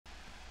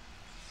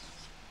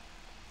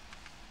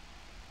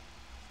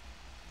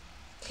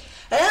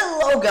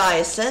Hello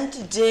guys, and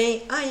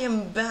today I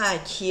am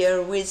back here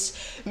with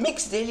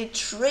Mixed Daily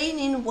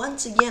Training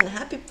once again.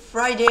 Happy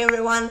Friday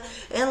everyone,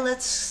 and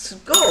let's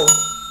go!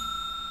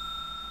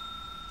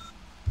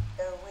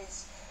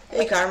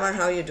 Hey Karma,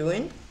 how you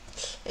doing?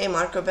 Hey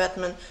Marco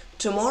Batman.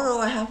 Tomorrow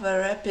I have a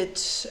rapid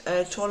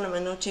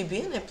tournament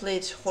OTB and I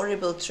played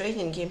horrible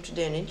training game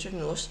today and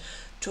internet was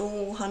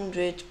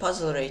 200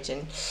 puzzle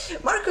rating.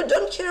 Marco,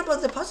 don't care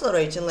about the puzzle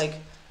rating, like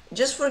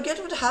just forget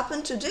what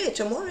happened today.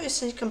 Tomorrow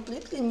is a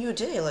completely new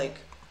day, like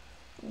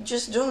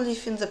just don't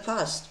live in the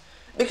past.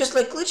 Because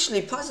like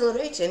literally puzzle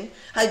rating,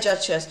 hi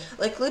Judge Chess,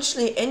 like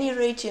literally any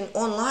rating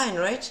online,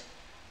 right?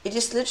 It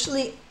is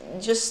literally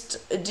just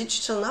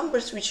digital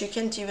numbers which you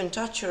can't even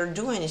touch or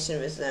do anything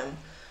with them.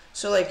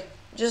 So like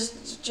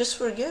just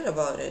forget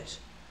about it.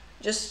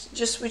 Just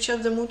switch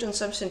up the mood on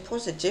something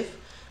positive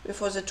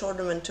before the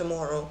tournament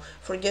tomorrow.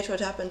 Forget what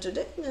happened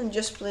today and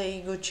just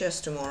play good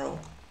chess tomorrow.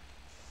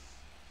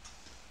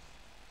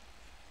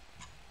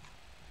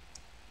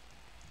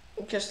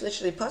 Because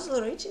literally puzzle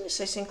rating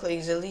is, I think,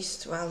 like the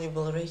least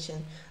valuable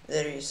rating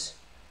there is,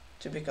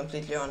 to be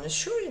completely honest.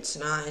 Sure, it's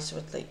nice,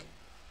 but like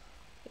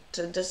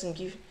it doesn't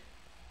give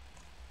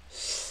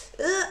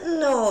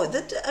no,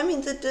 I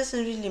mean that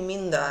doesn't really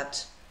mean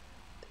that.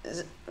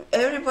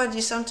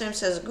 Everybody sometimes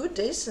has good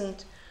days and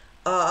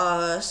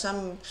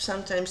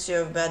sometimes you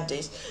have bad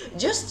days.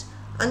 Just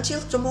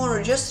until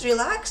tomorrow, just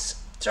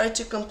relax, try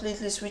to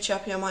completely switch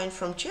up your mind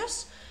from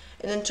chess,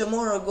 and then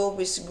tomorrow go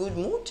with good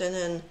mood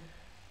and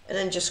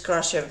then just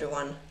crush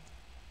everyone.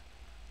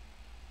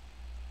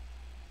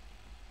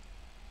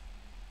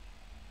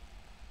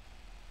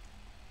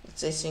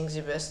 That's, I think,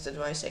 the best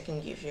advice I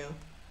can give you.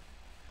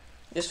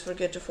 Just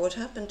forget of what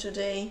happened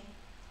today.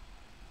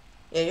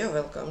 Yeah, you're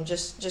welcome.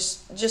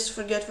 Just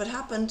forget what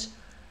happened,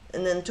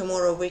 and then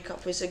tomorrow wake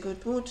up with a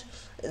good mood,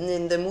 and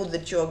in the mood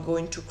that you are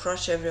going to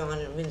crush everyone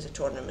and win the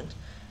tournament.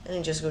 And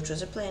then just go to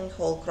the playing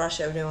hall, crush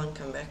everyone,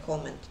 come back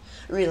home and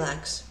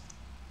relax.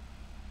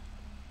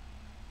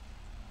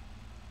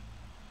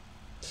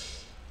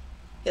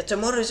 Yeah,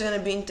 tomorrow is gonna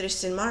be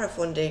interesting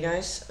marathon day,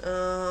 guys.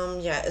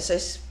 Yeah,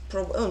 as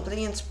I'm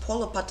playing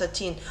Polo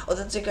Patatin. Oh,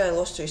 that's the guy I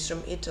lost to. He's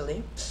from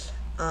Italy.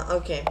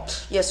 Okay.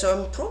 Yeah, so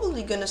I'm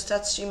probably gonna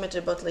start stream at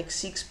about like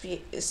 6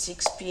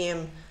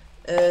 p.m.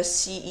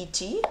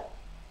 CET.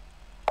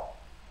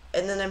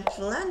 And then I'm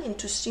planning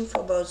to stream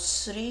for about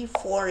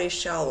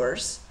 3-4-ish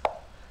hours.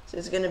 So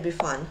it's gonna be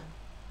fun.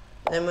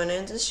 And I'm gonna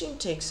end the stream,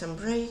 take some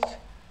break,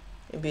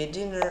 maybe a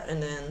dinner,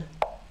 and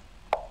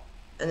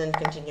then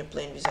continue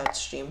playing without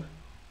stream.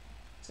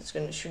 So it's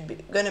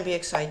gonna be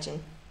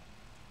exciting.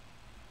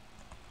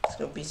 Let's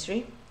go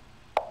B3.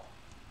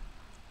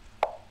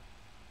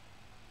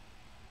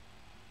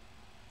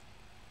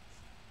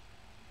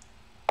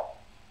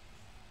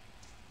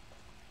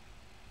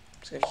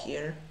 So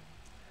here,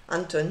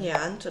 Anton,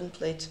 yeah, Anton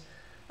played.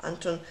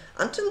 Anton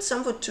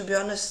somewhat, to be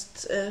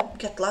honest,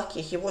 got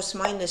lucky. He was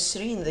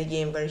 -3 in the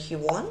game where he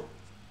won.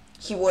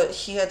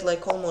 He had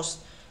like almost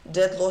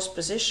dead lost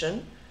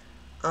position.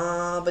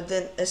 But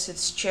then as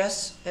it's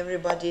chess,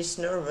 everybody is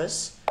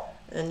nervous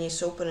and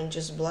his opponent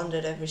just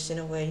blundered everything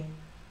away.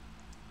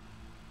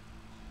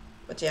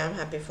 But yeah, I'm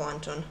happy for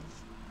Anton.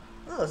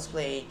 Well, let's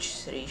play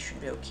H3, should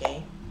be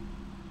okay.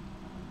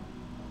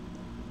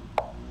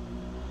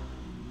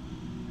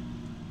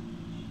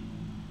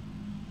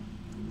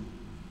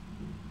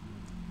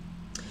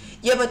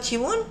 Yeah, but he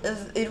won,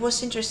 it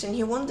was interesting,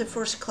 he won the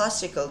first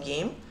classical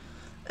game.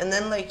 And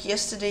then like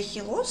yesterday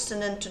he lost,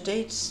 and then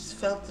today it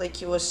felt like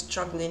he was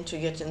struggling to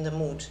get in the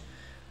mood.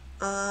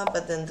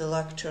 But then the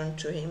luck turned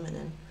to him and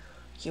then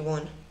he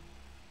won.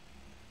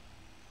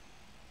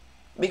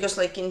 Because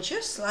like in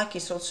chess, luck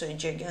is also a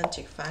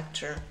gigantic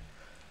factor.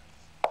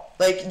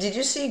 Like, did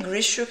you see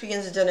Grishuk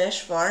against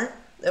Danesh Var?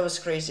 That was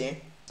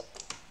crazy.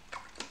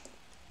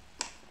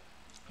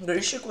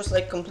 Grishuk was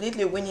like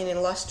completely winning in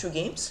the last 2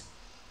 games.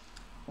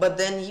 But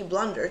then he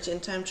blundered in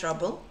time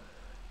trouble.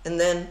 And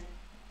then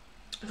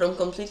from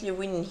completely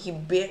winning,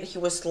 he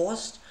was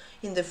lost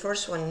in the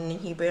first one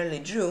and he barely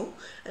drew,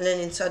 and then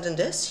in sudden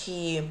death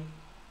he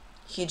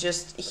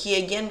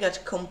again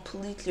got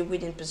completely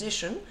winning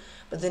position,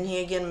 but then he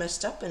again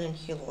messed up and then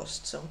he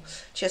lost. So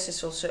chess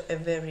is also a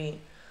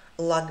very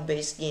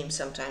luck-based game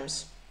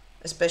sometimes,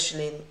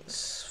 especially in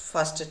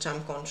faster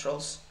time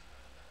controls.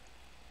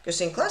 Because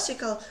in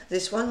classical,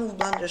 these one-move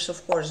blunders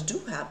of course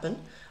do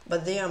happen,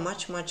 but they are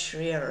much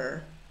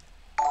rarer.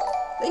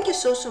 Thank you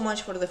so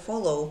much for the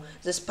follow,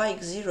 the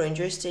Spike Zero.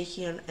 Enjoy, stay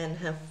here and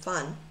have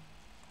fun.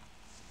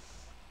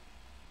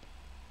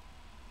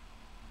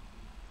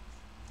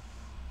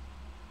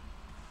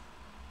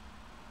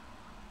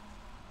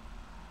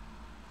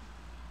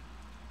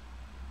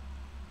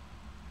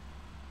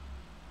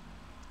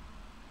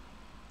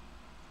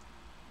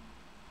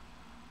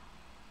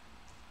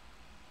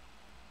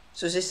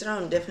 So this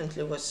round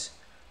definitely was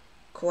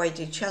quite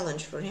a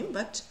challenge for him,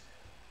 but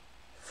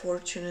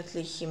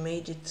fortunately he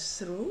made it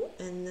through,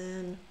 and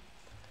then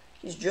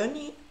his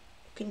journey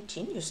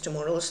continues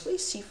tomorrow. Let's play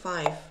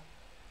C5,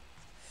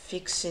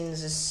 fixing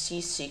the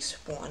C6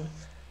 pawn.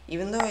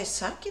 Even though I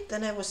suck it,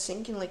 then I was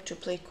thinking like to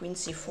play queen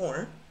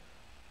c4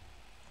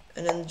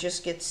 and then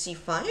just get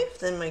c5,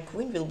 then my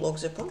queen will block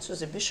the pawn, so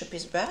the bishop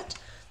is bad.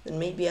 Then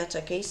maybe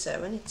attack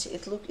a7.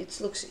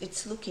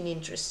 It's looking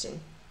interesting.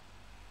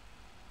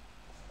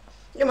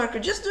 Yeah, Marco,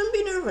 just don't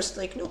be nervous.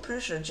 Like, no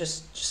pressure.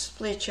 Just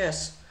play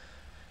chess.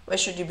 Why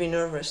should you be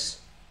nervous?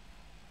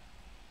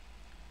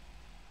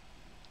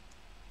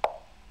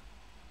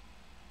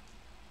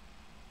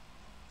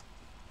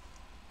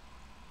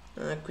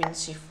 Queen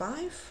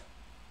c5.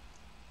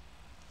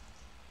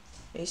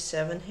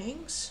 a7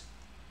 hangs.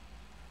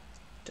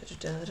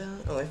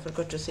 Oh, I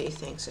forgot to say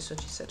thanks. That's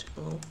what you said.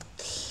 Hello.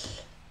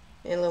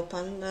 Hello,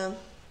 Panda.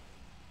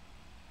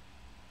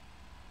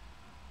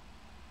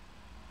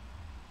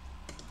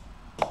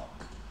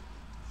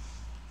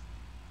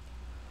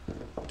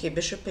 Okay,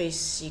 bishop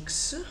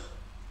a6.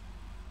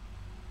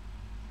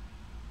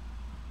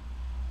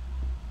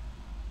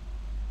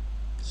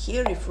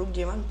 Here, if rook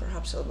d1,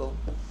 perhaps I'll go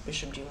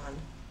bishop d1.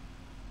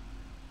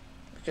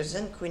 Because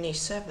then queen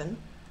a7, and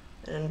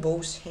then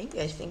both hang.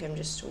 I think I'm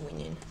just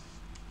winning.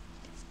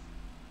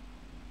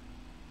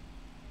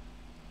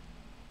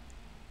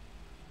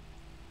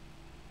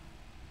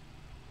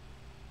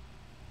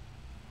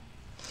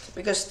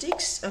 Because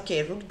takes,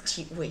 okay, rook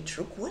d, wait,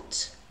 rook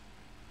what?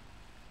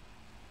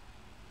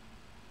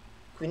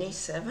 Queen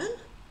a7?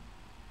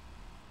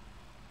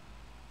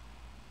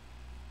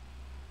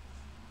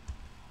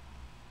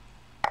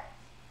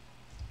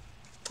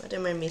 What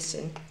am I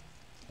missing?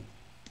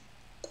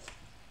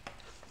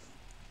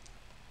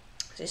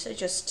 This I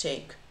just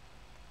take.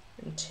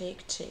 And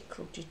take,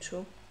 rook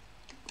d2.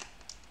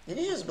 Did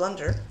he just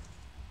blunder?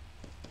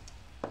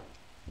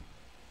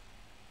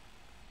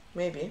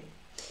 Maybe.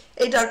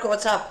 Hey Darko,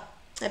 what's up?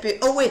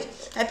 Oh wait,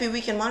 happy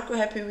weekend Marco,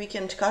 happy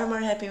weekend Karma,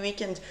 happy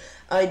weekend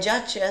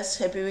Judges,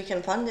 happy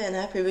weekend Panda, and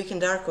happy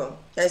weekend Darko.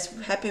 Guys,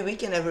 happy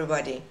weekend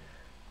everybody.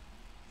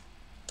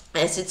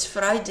 As it's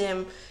Friday,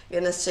 I'm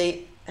gonna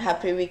say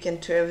happy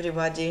weekend to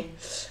everybody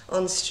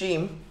on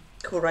stream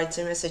who writes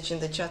a message in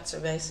the chat. So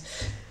guys,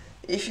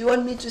 if you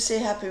want me to say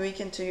happy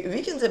weekend to you,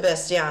 weekend's the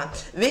best, yeah.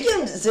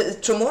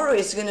 Tomorrow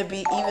is gonna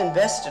be even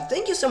better.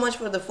 Thank you so much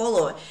for the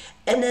follow.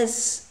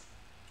 NS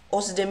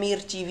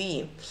Ozdemir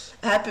TV.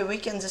 Happy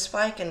weekend, the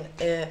Spike, and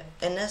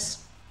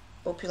NS.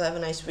 Hope you'll have a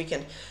nice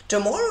weekend.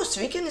 Tomorrow's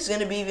weekend is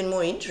gonna be even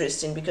more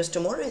interesting because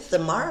tomorrow is the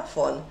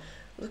marathon.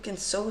 Looking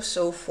so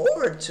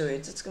forward to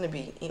it. It's gonna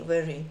be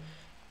very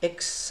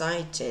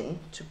exciting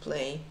to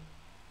play.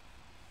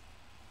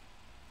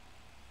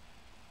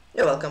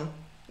 You're welcome.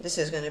 This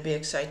is gonna be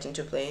exciting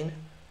to play in.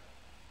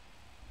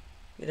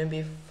 Gonna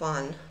be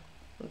fun.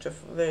 Bunch of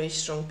very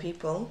strong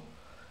people.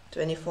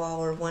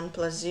 24-hour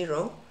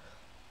 1+0.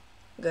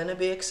 Gonna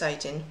be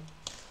exciting.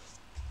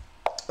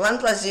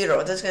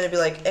 1+0. That's gonna be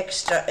like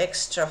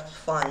extra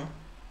fun.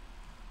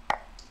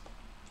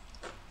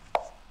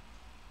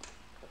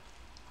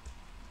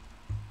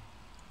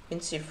 Queen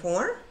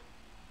c4.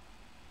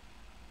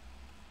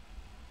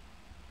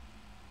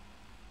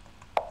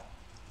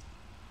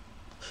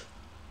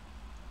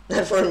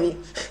 Not for me.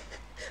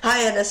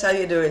 Hi Anas, how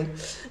you doing?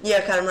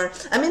 Yeah, Karma.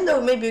 I mean,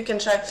 though, maybe you can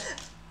try.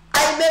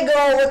 Hi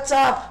Mego, what's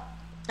up?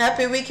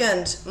 Happy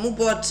weekend.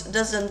 Mubot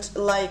doesn't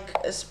like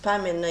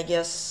spamming, I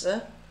guess.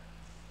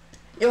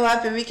 Yo,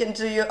 happy weekend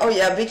to you. Oh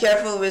yeah, be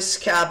careful with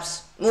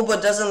caps.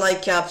 Mubot doesn't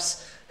like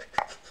caps.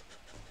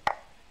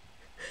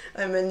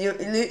 I mean, you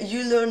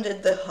learned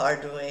it the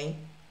hard way.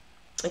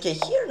 Okay,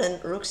 here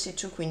then rook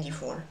c2, queen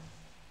d4.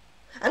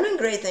 I'm doing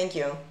great, thank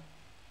you.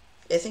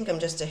 I think I'm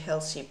just a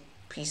healthy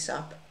piece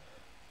up.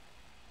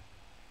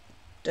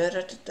 Queen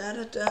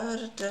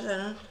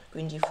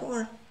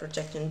d4,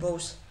 protecting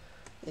both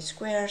the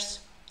squares.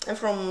 I'm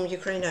from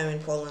Ukraine, I'm in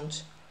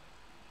Poland.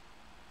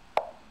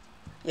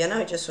 Yeah, now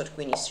I just thought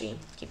queen e3,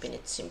 keeping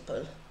it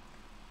simple.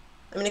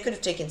 I mean, I could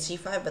have taken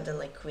c5, but then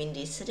like queen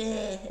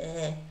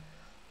d3.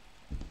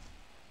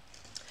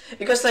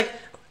 Because like,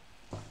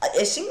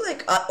 I think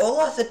like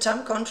all of the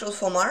time control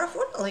for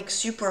marathon like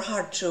super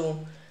hard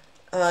to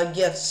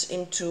get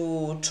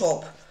into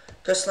top.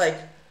 Because like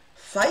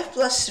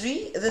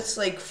 5+3, that's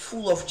like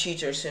full of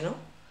cheaters, you know?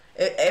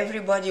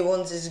 Everybody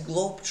wants this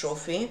globe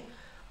trophy.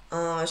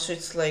 So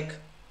it's like,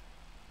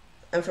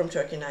 I'm from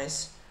Turkey,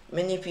 nice.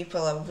 Many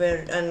people are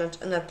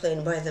not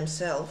playing by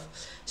themselves.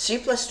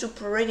 3+2,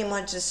 pretty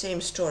much the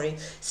same story.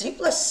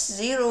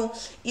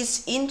 3+0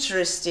 is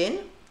interesting,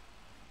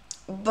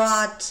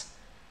 but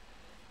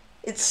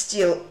it's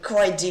still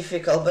quite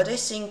difficult. But I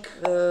think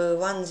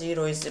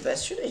 1-0 is the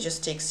best. Should I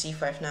just take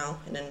c5 now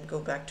and then go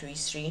back to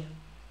e3?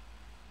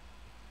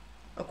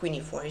 Oh, queen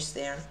e4 is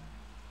there.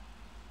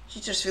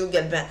 Cheaters will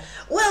get banned.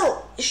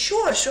 Well,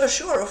 sure,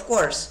 of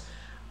course.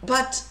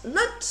 But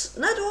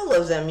not all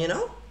of them, you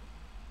know?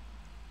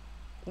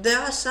 There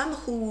are some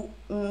who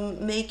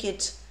make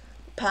it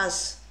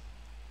pass.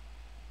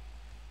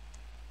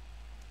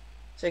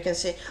 So you can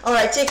say,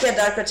 alright, take care,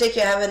 Darko, take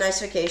care, have a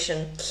nice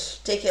vacation.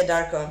 Take care,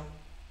 Darko.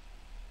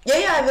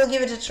 Yeah, I will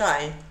give it a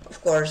try,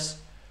 of course.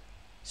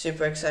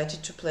 Super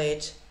excited to play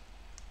it.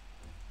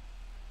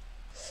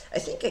 I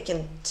think I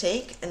can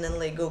take and then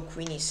like go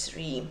queen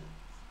e3.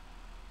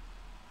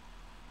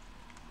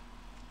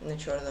 I'm not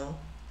sure though.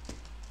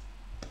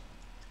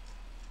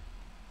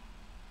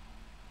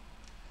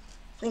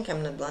 I think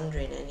I'm not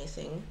blundering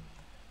anything.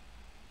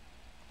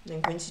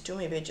 Then queen c2,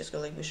 maybe I just go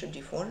like bishop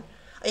d4. Oh,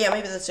 yeah,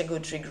 maybe that's a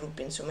good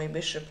regrouping. So my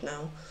bishop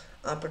now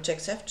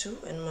protects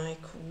f2 and my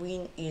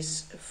queen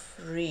is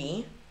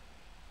free.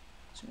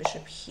 So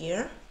bishop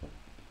here.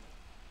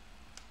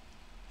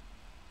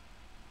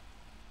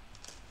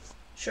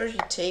 Sure, he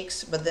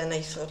takes, but then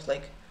I thought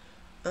like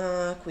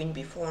queen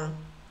b4.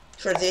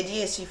 Sure, the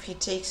idea is if he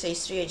takes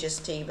a3, I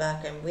just take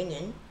back, I'm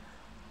winning.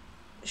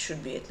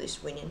 Should be at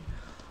least winning.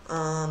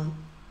 And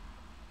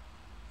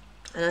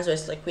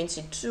otherwise like queen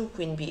c2,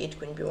 queen b8,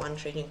 queen b1,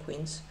 trading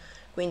queens.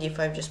 Queen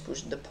d5 just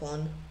pushed the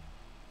pawn.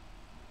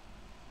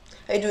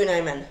 How you doing,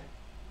 Ayman?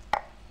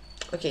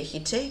 Okay, he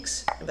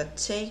takes, but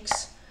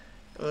takes.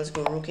 And let's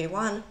go rook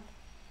a1.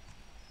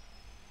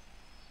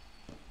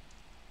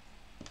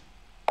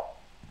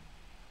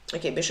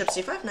 Okay, bishop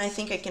c5. Now I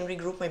think I can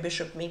regroup my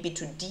bishop maybe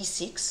to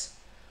d6.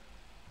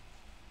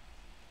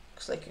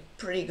 Looks like a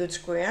pretty good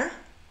square.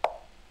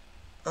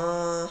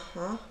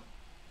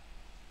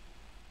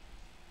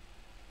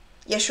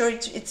 Yeah, sure,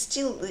 it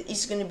still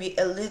is going to be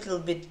a little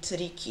bit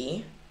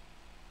tricky.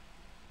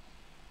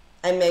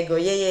 I may go.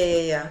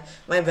 Yeah.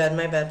 My bad.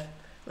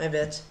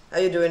 How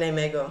you doing, I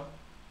may go?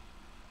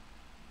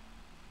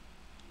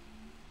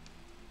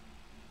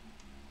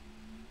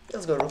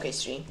 Let's go rook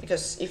a3,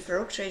 because if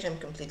rook trade, I'm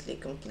completely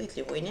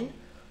winning.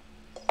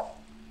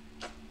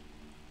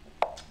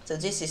 So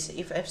this is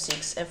if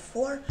f6,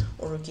 f4,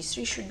 or rook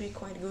e3 should be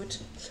quite good.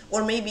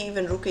 Or maybe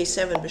even rook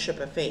a7, bishop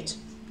f8.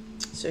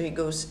 So he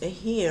goes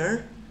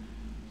here.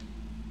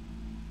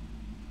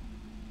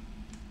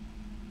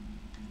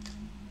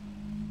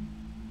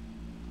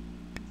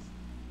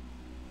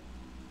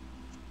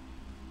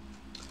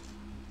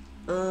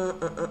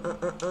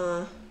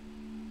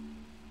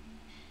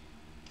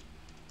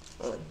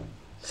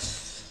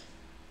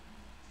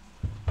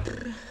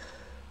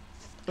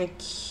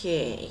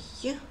 Okay.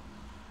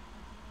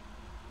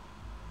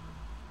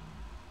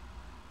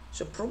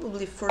 So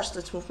probably first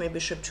let's move my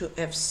bishop to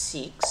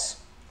f6,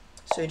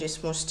 so it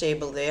is more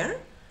stable there,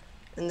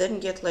 and then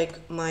get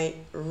like my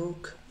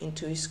rook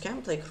into his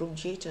camp, like rook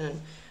g8,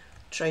 and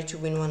try to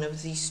win one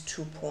of these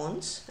two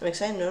pawns. I'm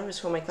excited, nervous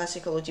for my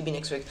classical OTB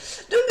next week.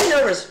 Don't be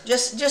nervous.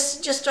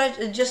 Just try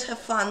to just have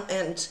fun,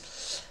 and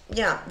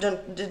yeah,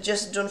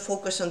 don't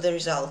focus on the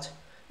result.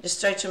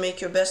 Just try to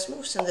make your best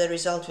moves, and the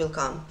result will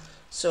come.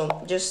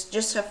 So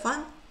just have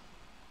fun,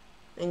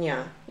 and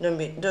yeah,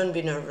 don't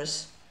be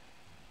nervous.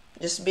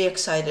 Just be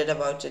excited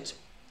about it.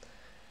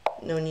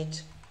 No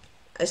need.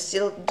 I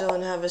still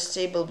don't have a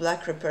stable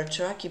black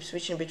repertoire. I keep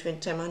switching between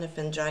Tykhon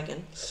and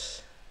Dragon.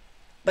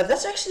 But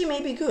that's actually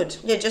maybe good.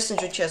 Yeah, just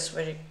enjoy chess.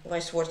 Very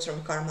wise words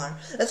from Karmar.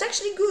 That's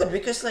actually good,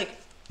 because like,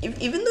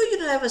 even though you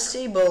don't have a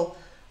stable,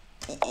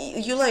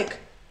 you like,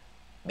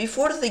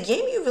 before the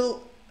game you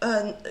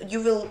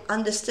will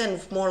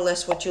understand more or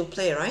less what you'll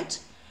play, right?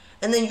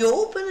 And then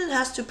your opponent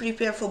has to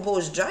prepare for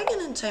both Dragon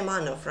and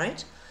Tykhon,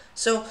 right?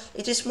 So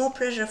it is more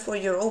pressure for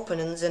your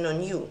opponent than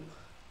on you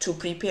to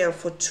prepare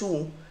for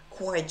two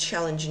quite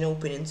challenging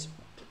opponents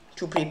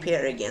to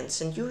prepare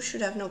against, and you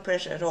should have no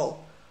pressure at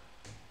all.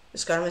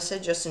 As Karma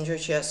said, just enjoy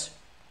chess.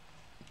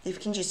 If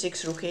king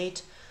g6, rook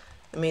 8,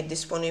 I made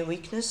this pawn a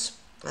weakness,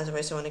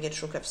 otherwise I want to get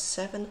rook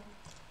f7.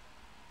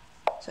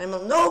 So I'm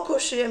no,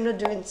 Koshi, I'm not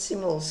doing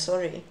simul,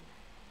 sorry.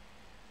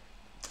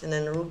 And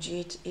then rook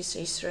g8 is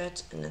a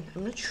threat, and then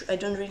I'm not sure, I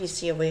don't really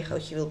see a way how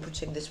he will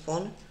protect this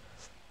pawn.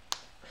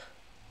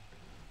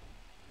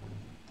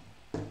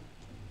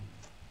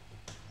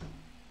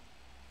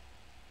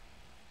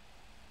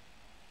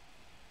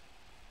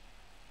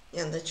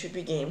 Yeah, that should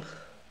be game.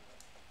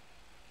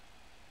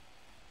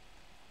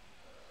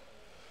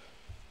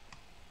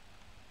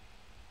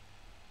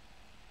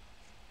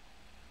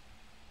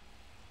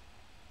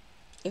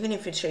 Even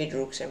if we trade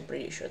rooks, I'm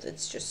pretty sure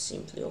that's just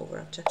simply over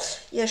after.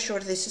 Yeah, sure,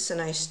 this is a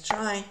nice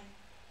try,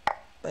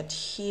 but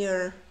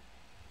here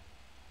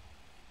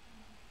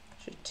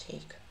should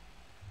take.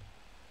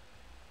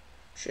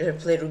 Should I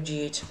play rook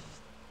g8?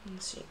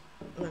 Let's see,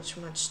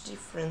 much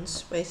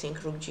difference. But I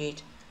think rook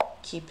g8,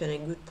 keeping a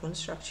good pawn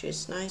structure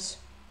is nice.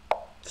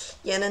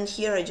 Yeah, and then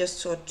here I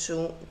just thought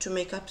to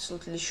make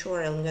absolutely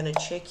sure I'm gonna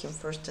check him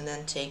first and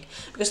then take,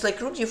 because like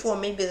rook g4,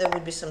 maybe there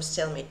would be some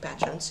stalemate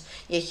patterns.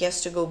 Yeah, he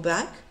has to go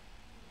back.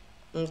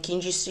 And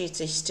king g3, it's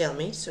a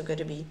stalemate, so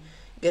gotta be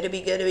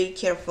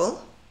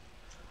careful.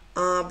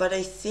 But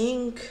I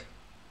think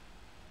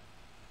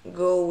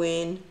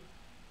going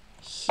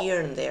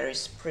here and there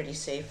is pretty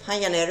safe. Hi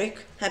Jan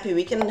Eric, happy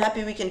weekend, and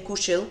happy weekend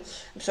Kushil.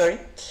 I'm sorry,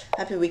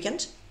 happy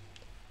weekend,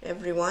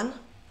 everyone.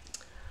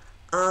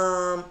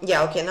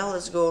 Yeah, okay, now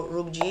let's go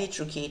rook g8,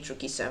 rook e8, rook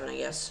e7, I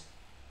guess.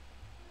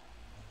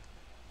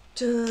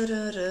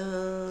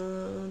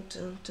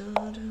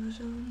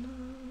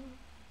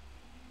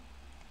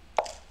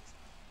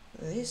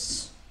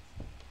 This.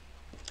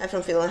 Hi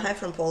from Finland, hi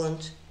from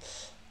Poland.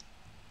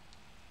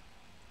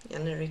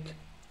 Jan Erik,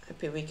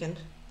 Happy weekend.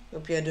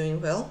 Hope you are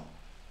doing well.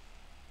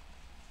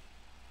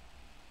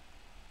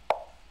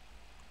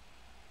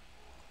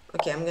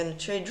 Okay, I'm gonna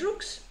trade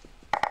rooks.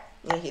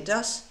 Yeah, he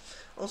does.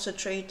 Also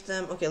trade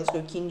them. Okay, let's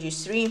go king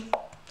g3,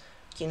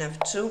 king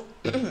f2.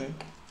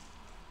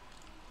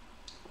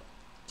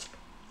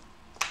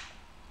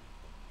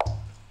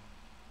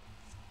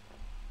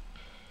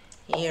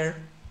 Here.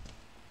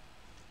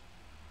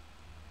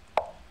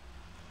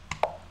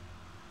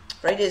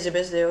 Friday is the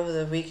best day of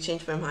the week.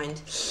 Change my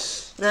mind.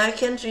 No, I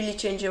can't really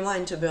change your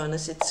mind, to be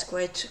honest. It's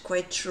quite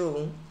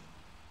true.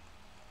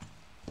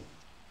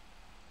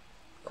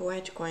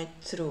 Quite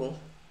true.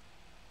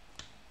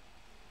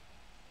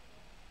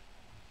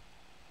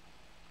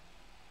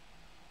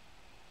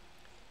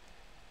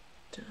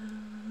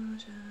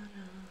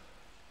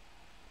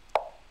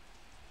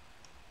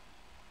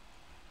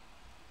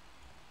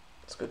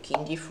 Let's go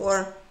king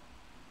d4.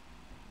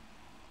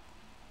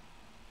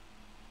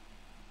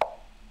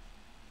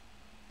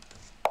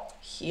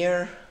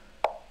 Here,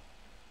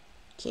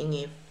 king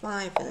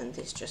e5, and then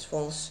this just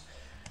falls.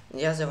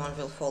 The other one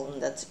will fall,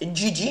 and that's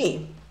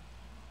GG.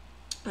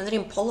 And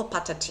then Polo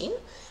Patatin.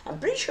 I'm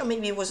pretty sure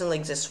maybe it wasn't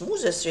like the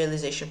smoothest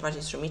realization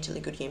parties from Italy.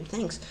 Good game,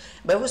 thanks.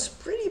 But it was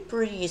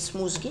pretty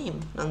smooth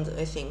game, and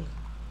I think.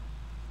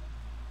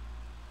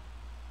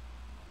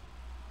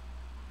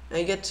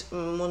 I get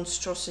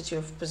monstrosity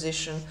of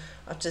position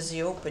after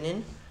the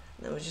opening.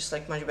 That was just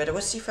like much better.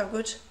 Was c5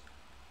 good?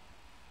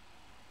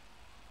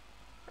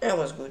 Yeah, it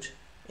was good.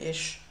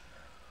 Ish.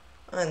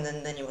 And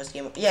then it was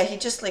game. Yeah, he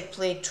just like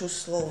played too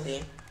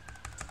slowly.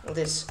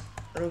 This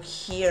rook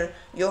here.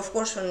 You of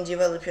course want to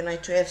develop your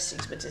knight to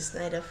f6, but it's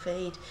knight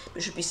f8,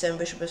 bishop e7,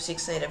 bishop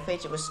f6, knight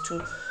f8. It was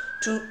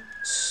too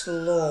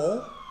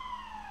slow.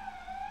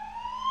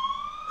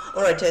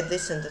 Alright, I had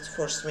this and that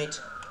forced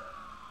mate.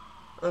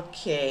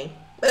 Okay.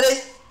 But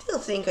I still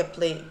think I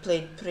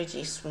played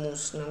pretty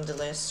smooth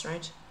nonetheless,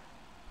 right?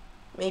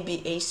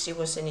 Maybe AC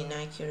was an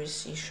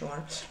inaccuracy,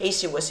 sure.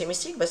 AC was a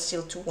mistake, but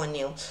still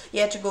 2-1-0. He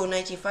had to go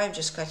 95,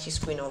 just cut his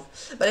queen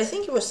off. But I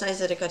think it was nice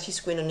that I cut his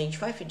queen on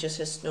h5, he just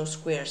has no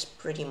squares,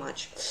 pretty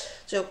much.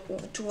 So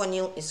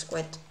 2-1-0 is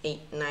quite a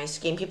nice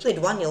game. He played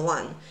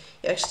 1-0-1.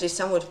 He actually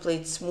somewhat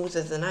played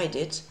smoother than I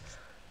did.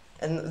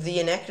 And the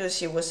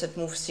inaccuracy was at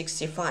move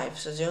 65.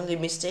 So the only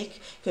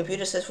mistake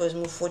computer says was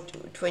move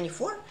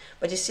 24,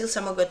 but he still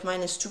somehow got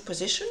 -2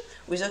 position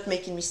without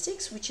making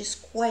mistakes, which is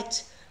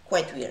quite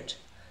weird,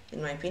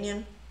 in my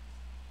opinion.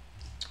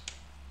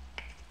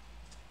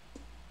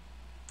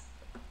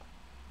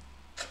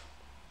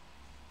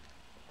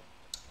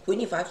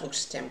 Queen e5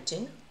 looks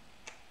tempting,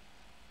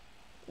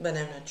 but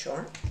I'm not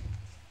sure.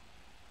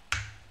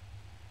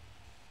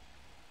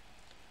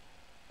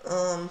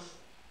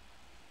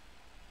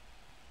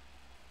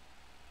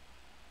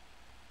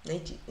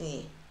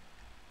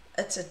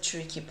 That's a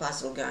tricky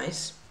puzzle,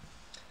 guys.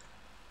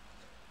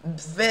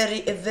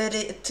 Very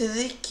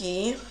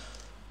tricky.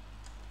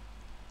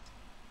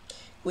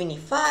 Queen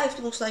e5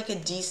 looks like a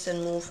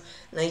decent move.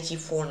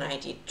 94,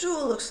 92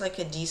 looks like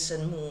a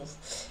decent move.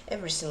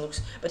 Everything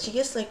looks, but he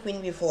gets like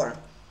queen b4.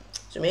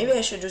 So maybe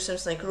I should do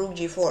something like rook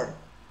g4.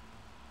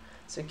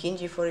 So king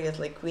g4, you get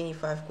like queen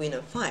e5, queen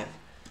f5.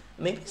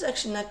 Maybe it's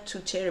actually not too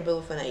terrible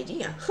of an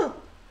idea.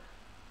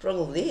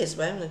 Probably is,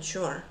 but I'm not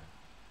sure.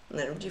 And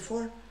rook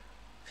d4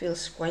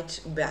 feels quite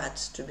bad,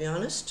 to be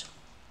honest.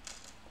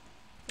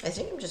 I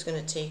think I'm just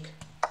gonna take.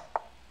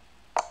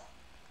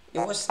 It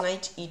was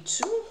knight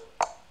e2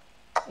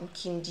 and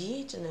king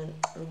d8 and then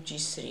rook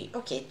g3.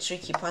 Okay,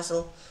 tricky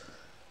puzzle.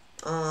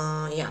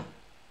 Yeah,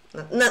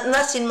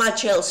 nothing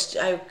much else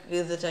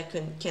that I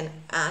can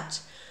add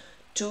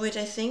to it.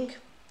 I think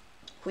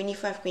queen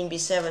e5, queen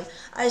b7.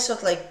 I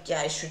thought like,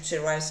 yeah, I should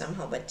survive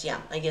somehow, but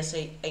yeah, I guess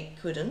I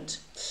couldn't.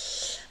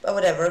 But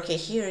whatever. Okay,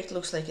 here it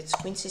looks like it's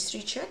queen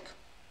c3 check.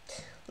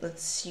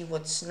 Let's see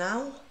what's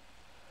now.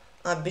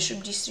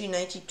 Bishop d3,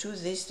 92.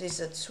 This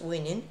that's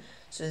winning.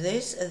 So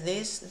this,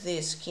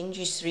 king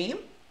g3.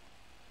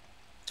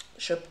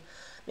 Bishop.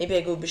 Maybe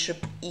I go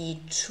bishop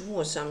e2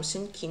 or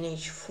something. King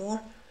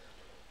h4.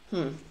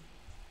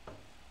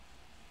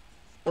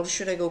 Or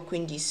should I go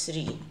queen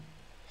d3?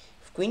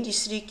 If queen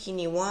d3, king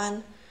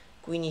e1,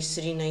 queen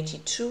e3,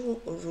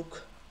 92, or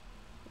rook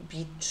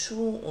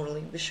b2, or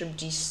like bishop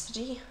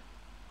d3.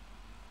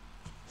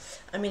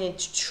 I mean,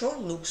 it sure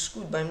looks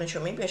good, but I'm not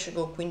sure. Maybe I should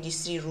go queen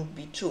d3, rook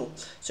b2.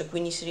 So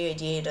queen e3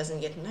 idea doesn't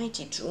get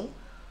 92,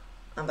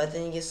 but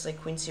then it gets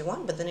like queen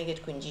c1, but then I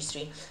get queen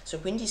g3. So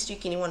queen d3,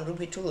 king e1, rook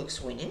b2 looks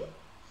winning.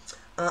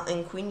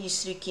 And queen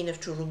d3, king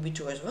f2, rook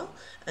b2 as well.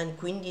 And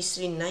queen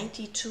d3,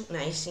 92. No,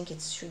 I think it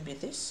should be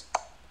this.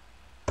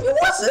 It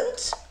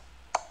wasn't!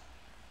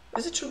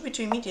 Was it rook b2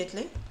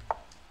 immediately?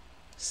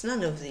 It's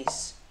none of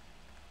these.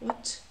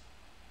 What?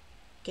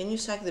 Can you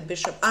sack the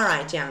bishop?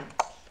 Alright, yeah.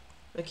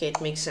 Okay,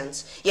 it makes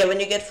sense. Yeah, when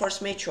you get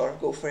force mate, sure,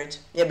 go for it.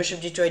 Yeah, bishop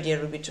d2 idea,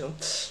 rook b2.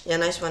 Yeah,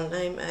 nice one.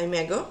 I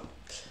may go.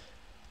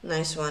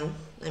 Nice one.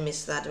 I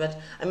missed that, but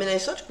I mean, I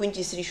thought queen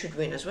d3 should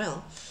win as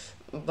well.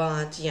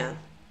 But yeah,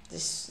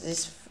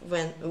 this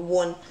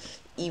won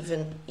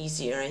even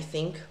easier, I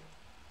think.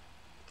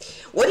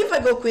 What if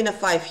if I go queen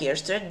f5 here,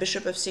 straight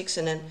bishop f6,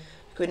 and then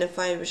queen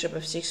f5, bishop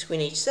f6, queen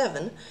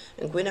h7,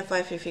 and queen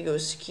f5, if he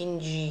goes king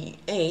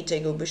g8, I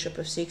go bishop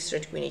f6,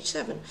 straight queen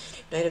h7,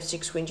 knight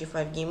f6, queen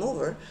g5, game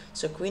over.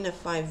 So queen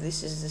f5,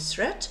 this is the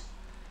threat.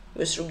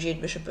 Goes rook g8,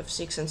 bishop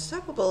f6,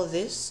 unstoppable.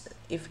 This,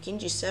 if king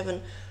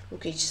g7,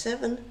 rook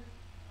h7,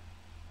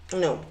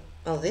 no,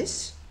 well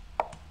this.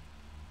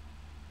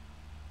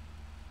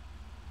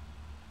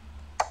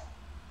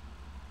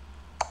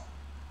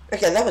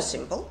 Okay, that was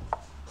simple.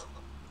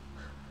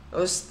 I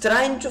was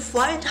trying to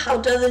find how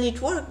doesn't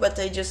it work, but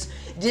I just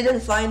didn't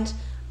find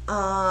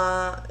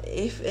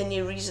if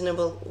any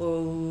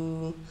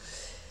reasonable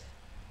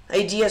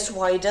ideas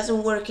why it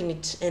doesn't work, and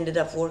it ended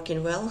up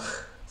working well.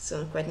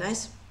 So quite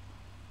nice.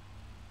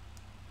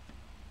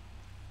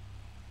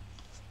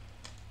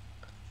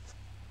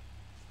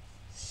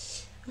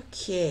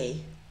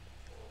 Okay.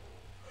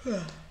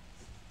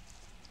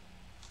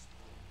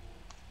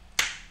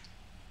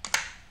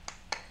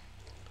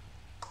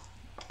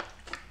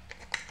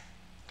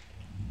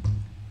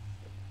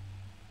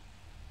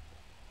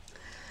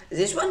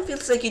 This one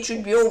feels like it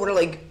should be over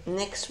like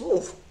next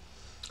move,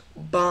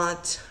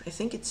 but I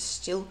think it's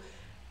still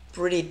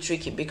pretty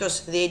tricky,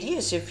 because the idea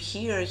is if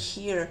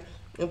here,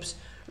 oops,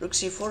 rook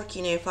c4,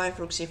 king a5,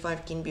 rook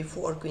c5, king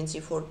b4, queen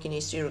c4, king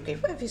a3, rook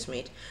a5 is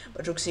made,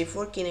 but rook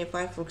c4, king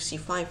a5, rook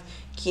c5,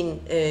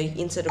 king,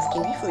 instead of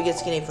king b4, he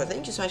gets king a4.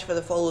 Thank you so much for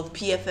the follow,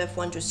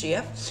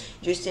 PFF123F.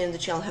 Just stay in the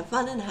channel, have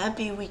fun, and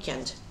happy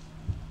weekend.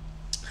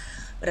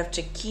 But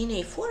after king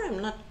a4, I'm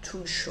not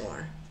too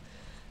sure.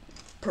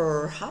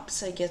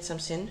 Perhaps I get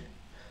something.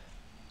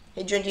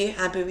 Hey Junji,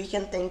 happy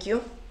weekend, thank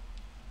you.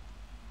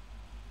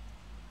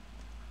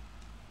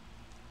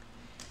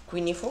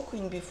 Queen e4,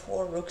 queen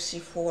b4, rook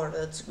c4,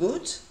 that's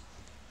good.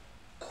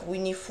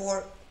 Queen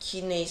e4,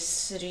 king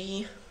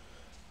a3,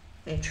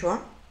 not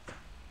sure.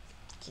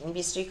 King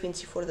b3, queen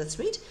c4, that's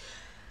mate.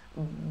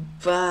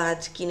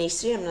 But king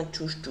a3, I'm not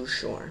too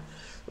sure.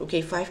 Rook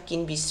a5,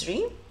 king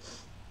b3,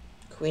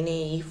 queen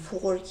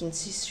a4, king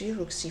c3,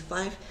 rook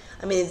c5.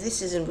 I mean, if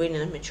this isn't winning,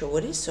 I'm not sure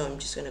what is, so I'm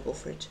just gonna go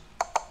for it.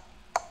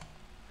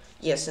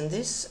 Yes, and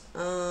this,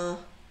 it's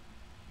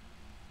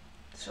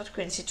what,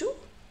 queen c2?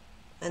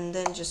 And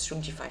then just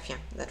rook g5, yeah,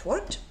 that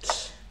worked.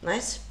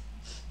 Nice.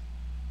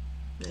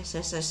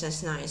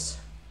 Nice.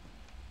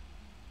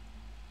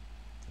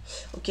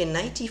 Okay,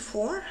 knight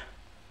e4.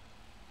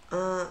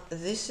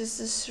 This is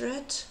the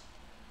threat.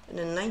 And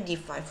then knight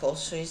d5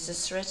 also is the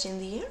threat in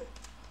the air.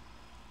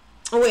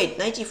 Oh wait,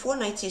 knight e4,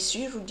 knight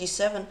c3, rook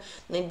d7,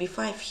 knight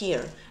b5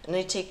 here. And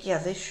I take, yeah,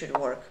 this should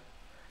work.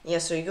 Yeah,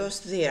 so he goes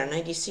there,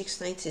 knight d6,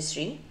 knight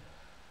c3.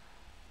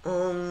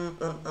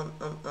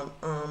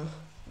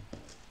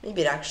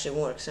 Maybe it actually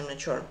works, I'm not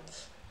sure.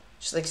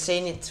 Just like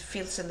saying it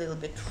feels a little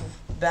bit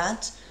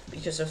bad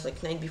because of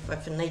like knight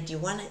b5 and knight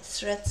d1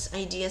 threats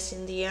ideas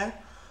in the air.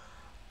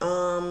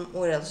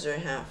 What else do I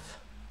have?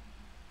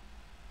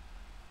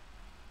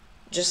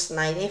 Just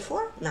knight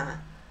a4? Nah.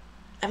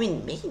 I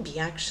mean, maybe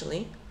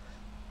actually.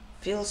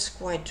 Feels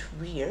quite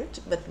weird,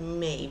 but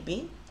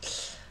maybe.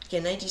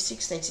 Okay, knight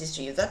d6, knight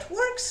c3. If that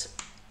works,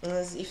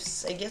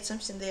 if I get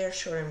something there,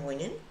 sure, I'm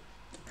winning.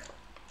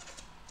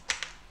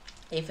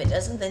 If it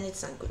doesn't, then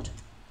it's not good.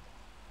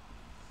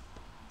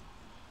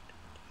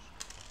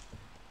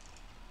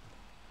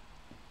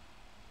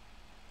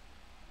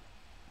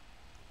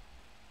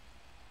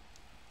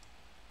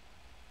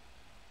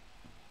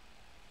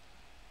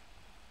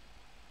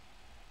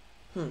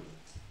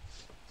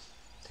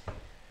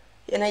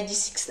 Yeah, knight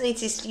d6, knight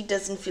c3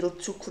 doesn't feel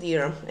too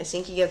clear. I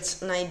think he gets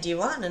knight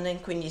d1 and then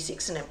queen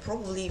d6, and I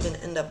probably even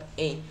end up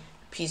a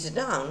piece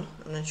down.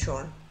 I'm not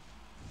sure.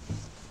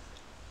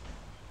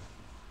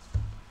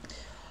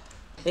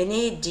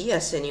 Any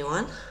ideas,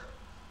 anyone?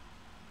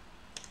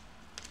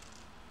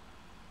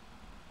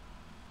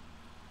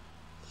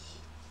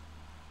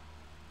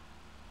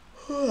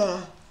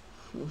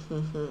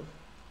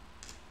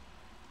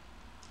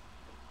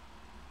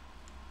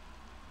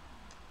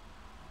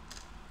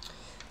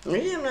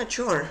 Really, I'm not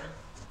sure.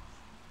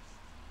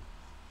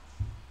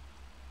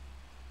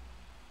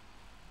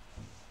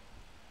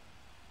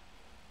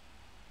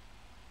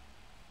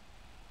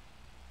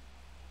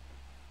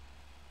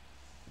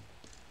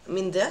 I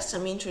mean, there are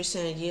some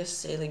interesting ideas,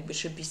 say like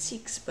bishop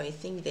b6, but I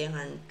think they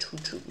aren't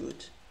too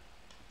good.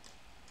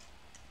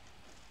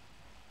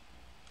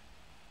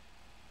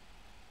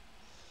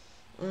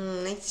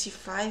 Knight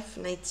c5,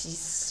 knight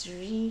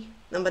c3.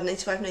 No, but knight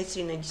c5, knight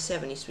c3, knight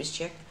d7 is Swiss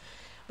check.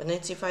 But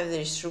knight c5,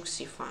 there is rook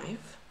c5.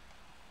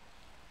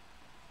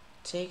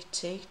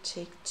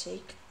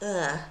 Take.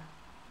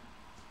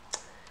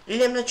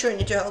 Really, I'm not sure. I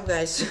need your help,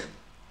 guys.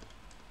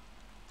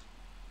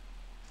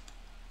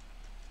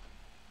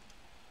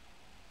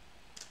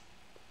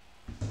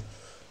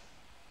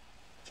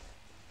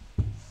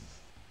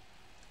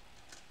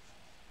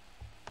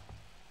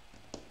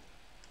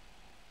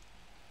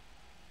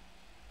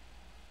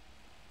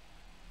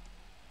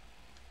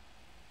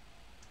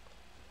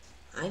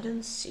 I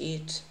don't see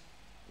it.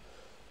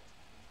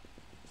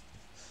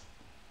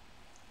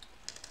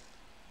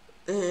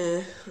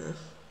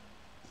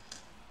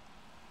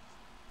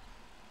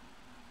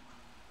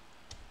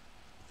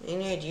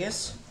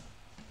 ideas?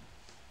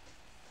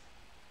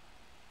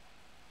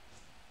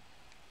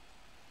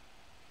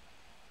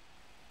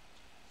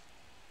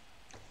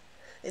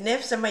 And I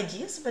have some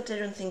ideas, but I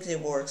don't think they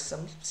work.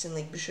 Something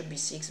like bishop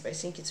b6, but I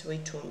think it's way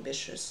too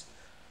ambitious,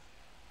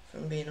 if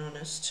I'm being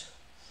honest.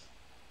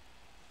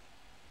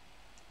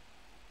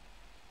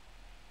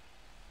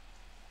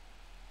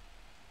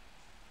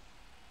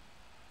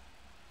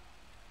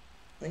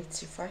 Knight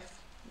c5?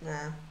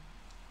 Nah.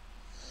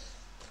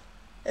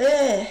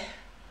 Knight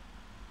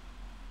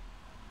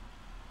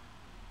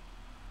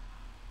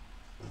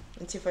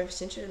c5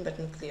 is interesting, but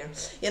not clear.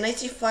 Yeah, knight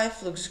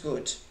c5 looks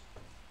good.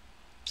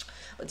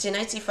 Let's see,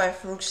 knight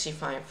c5, rook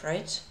c5,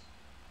 right?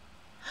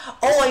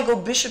 Oh, I go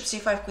bishop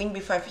c5, queen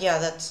b5. Yeah,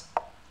 that's...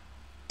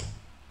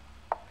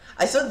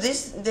 I thought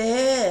this...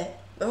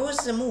 What was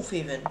the move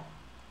even?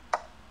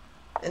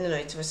 I don't know,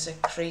 it was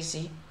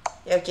crazy.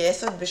 Yeah, okay, I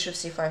thought bishop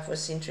c5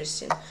 was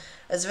interesting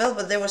as well,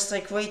 but there was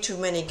like way too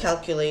many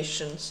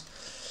calculations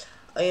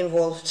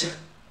involved.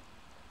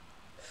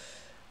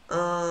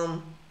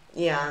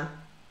 Yeah.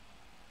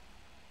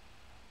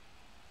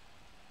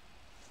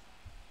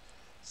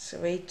 So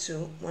way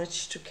too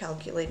much to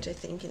calculate, I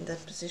think, in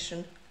that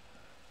position.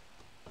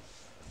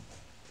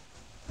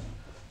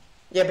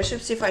 Yeah,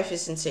 bishop c5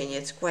 is insane.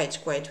 It's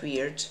quite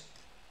weird.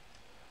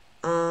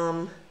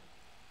 I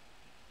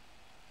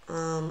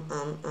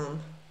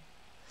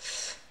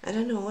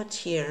don't know what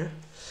here.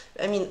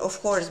 I mean, of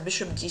course,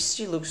 bishop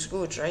d3 looks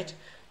good, right?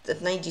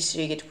 That knight d3,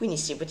 you get queen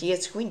e3, but he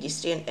gets queen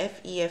d3 and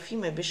fe,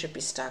 my bishop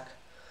is stuck.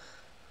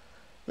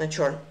 Not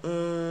sure.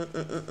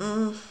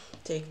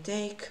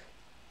 Take.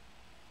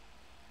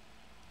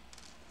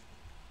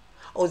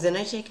 Oh, then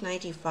I take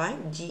knight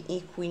e5,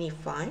 de queen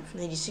e5,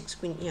 knight d6,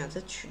 queen, yeah,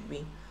 that should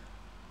be.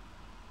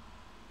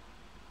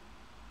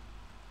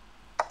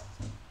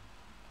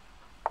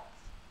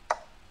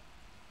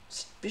 Is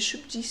it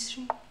bishop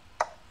d3?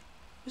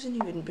 Wasn't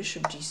even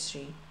bishop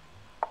d3.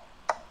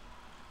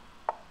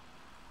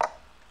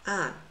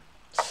 Ah.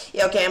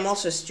 Yeah, okay, I'm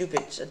also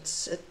stupid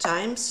at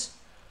times.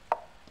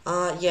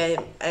 Yeah,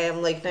 I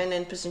am like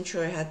 99%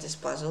 sure I had this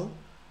puzzle.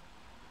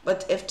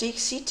 But f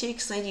takes c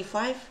takes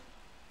 95.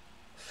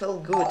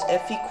 Felt good.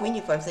 Fe queen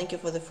e5. Thank you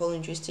for the follow.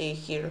 Enjoy stay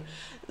here.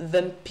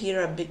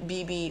 Vampira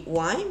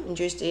BBY.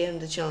 Enjoy stay on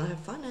the channel. Have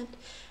fun and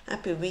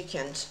happy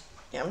weekend.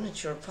 Yeah, I'm not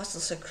sure.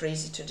 Puzzles are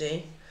crazy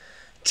today.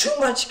 Too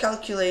much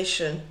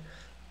calculation.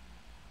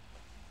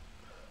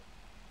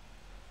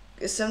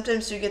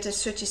 Sometimes you get a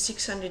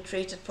 3600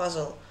 rated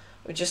puzzle,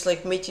 which is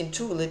like mate in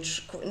two.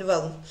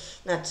 Well,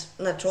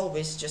 not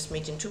always just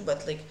mate in two,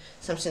 but like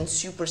something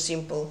super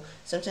simple.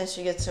 Sometimes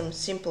you get some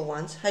simple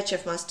ones. Hi,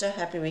 Chef Master.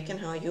 Happy weekend.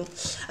 How are you?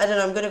 I don't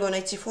know. I'm gonna go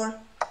knight c4.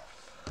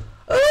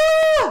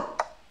 Ah!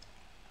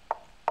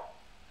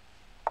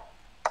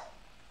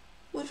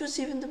 What was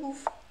even the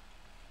move?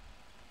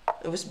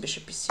 It was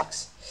bishop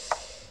e6.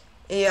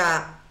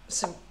 Yeah,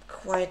 some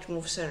quiet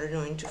moves are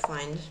annoying to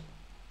find.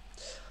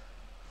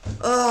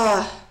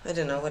 I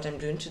don't know what I'm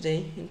doing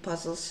today in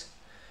puzzles.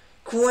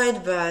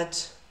 Quite bad.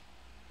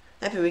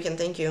 Happy weekend,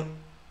 thank you.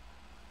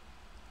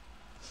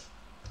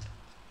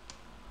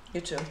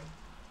 You too.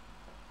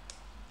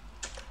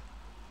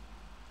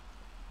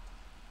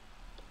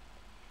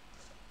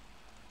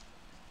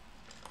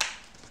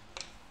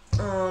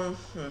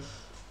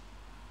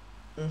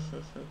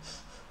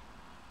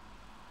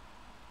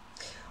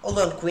 Hold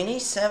on, queen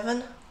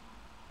a7.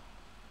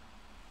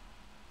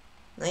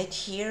 Knight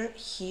here,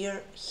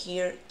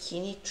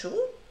 king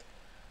e2.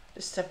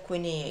 Step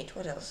queen a8.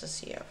 What else does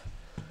he have?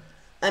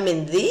 I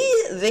mean,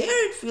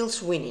 there it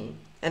feels winning.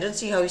 I don't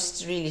see how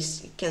it really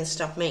can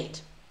stop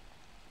mate.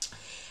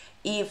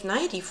 If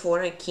knight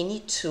e4, king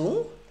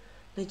e2,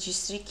 knight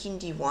g3, king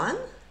d1.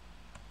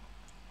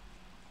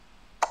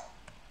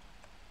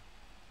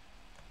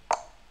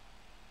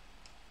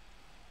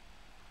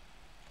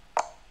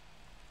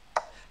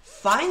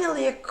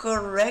 Finally a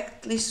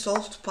correctly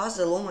solved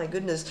puzzle. Oh my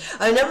goodness.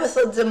 I never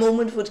thought the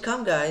moment would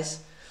come,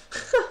 guys.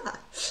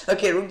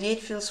 Okay, rook d8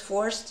 feels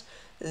forced.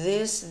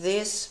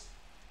 This.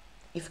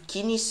 If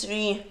king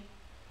e3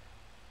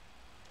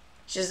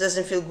 just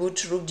doesn't feel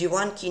good. Rook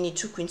d1, king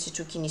e2, queen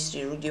c2, king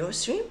e3, rook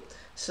d3.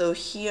 So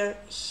here.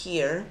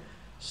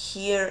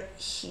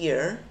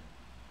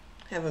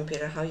 Hi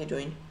Vampira, how you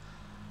doing?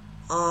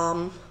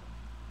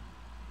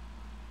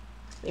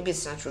 Maybe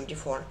it's not rook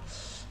d4.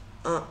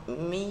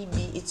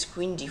 Maybe it's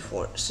queen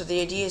d4. So the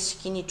idea is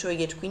king e2, I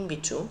get queen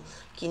b2,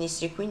 king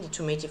e3, queen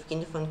d2 mate. If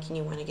king d1, king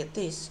e1, I get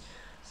this.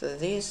 So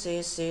this,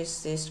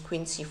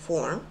 queen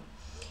c4.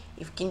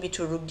 If king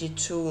b2, rook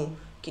d2,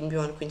 king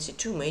b1, queen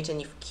c2 mate.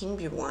 And if king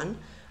b1,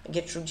 I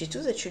get rook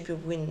d2, that should be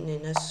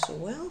winning as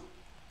well.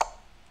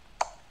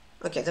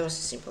 Okay, that was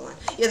a simple one.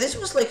 Yeah, this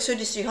was like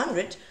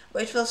 3300,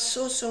 but it felt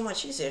so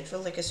much easier. It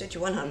felt like a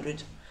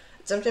 3100.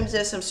 Sometimes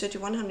there's some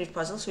 3100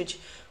 puzzles which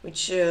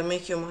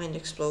make your mind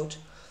explode.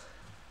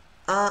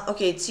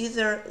 Okay, it's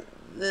either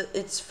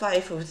it's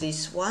 5 of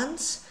these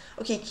ones.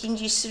 Okay, king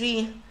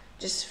g3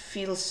 just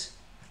feels,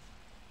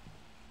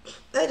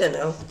 I don't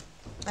know.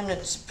 I'm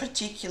not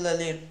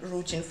particularly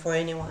rooting for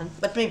anyone,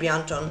 but maybe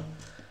Anton.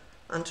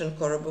 Anton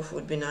Korobov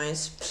would be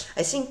nice.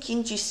 I think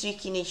king g3,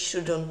 king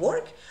h2 don't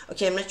work.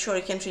 Okay, I'm not sure,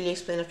 I can't really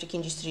explain after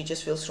king g3,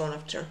 just feels wrong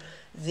after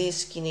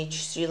this king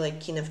h3, like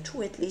king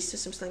f2 at least, or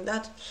something like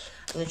that.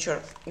 I'm not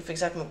sure if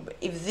exactly,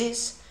 if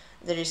this,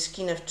 there is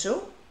king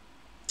f2.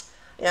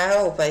 Yeah, I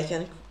hope I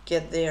can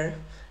get there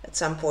at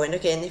some point.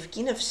 Okay, and if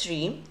king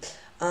f3,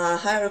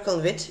 hi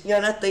Oracle,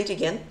 you're not late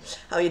again.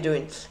 How are you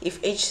doing? If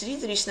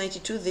h3, there is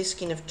 92, this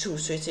king f2.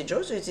 So it's a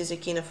draw, so it is a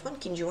king f1,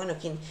 king g1, or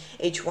king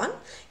h1.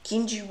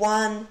 King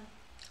g1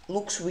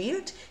 looks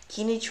weird.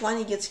 King h1,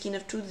 he gets king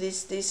f2,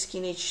 this,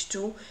 king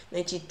h2,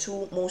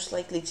 92, most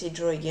likely it's a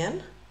draw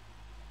again.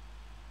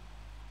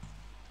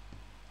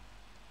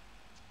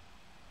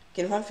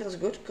 King 1 feels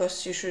good,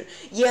 because you should...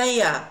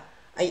 Yeah.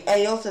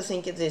 I also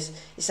think it is.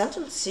 Is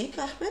Anton sick,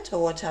 Ahmed,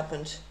 or what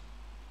happened?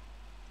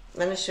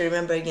 Managed to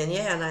remember again.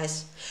 Yeah,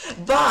 nice.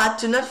 But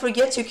do not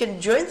forget, you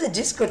can join the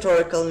Discord,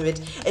 Oracle,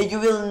 and you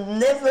will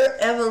never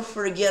ever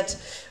forget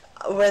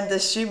when the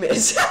stream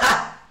is.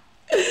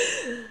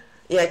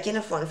 Yeah, king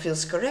of 1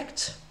 feels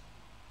correct.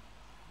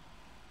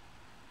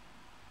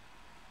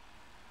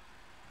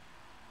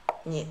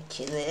 Yeah,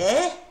 king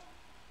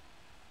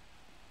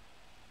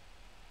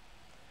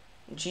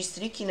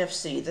g3, king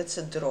f3, that's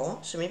a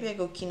draw. So maybe I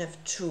go king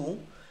f2,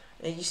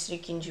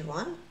 g3, king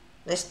g1.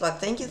 Nice luck.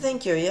 Thank you.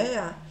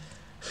 Yeah.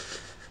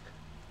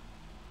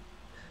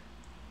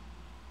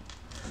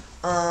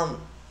 I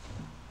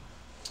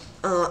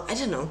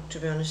don't know, to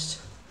be honest.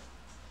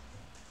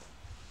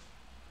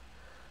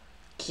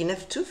 King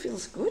f2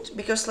 feels good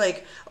because,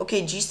 like,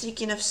 okay, g3,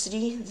 king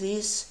f3,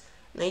 this,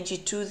 knight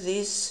g2,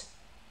 this,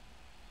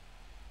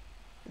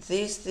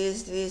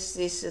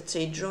 let's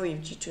say draw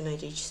if g2, knight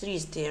h3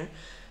 is there.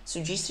 So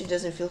g3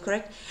 doesn't feel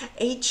correct.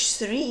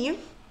 h3,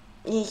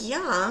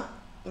 yeah,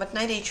 but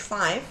knight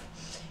h5,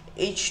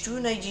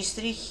 h2, knight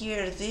g3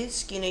 here,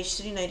 this, king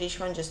h3, knight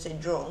h1, just a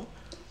draw.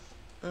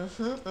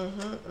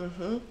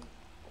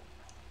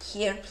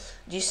 Here,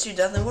 g3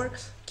 doesn't work.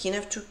 King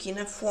f2, king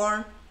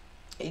f4,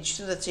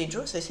 h2, that's a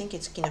draw, so I think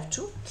it's king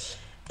f2.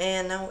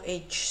 And now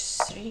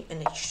h3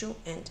 and h2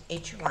 and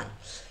h1.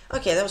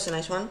 Okay, that was a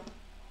nice one.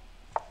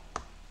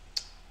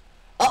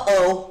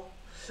 Uh-oh,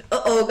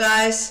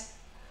 guys.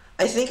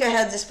 I think I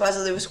had this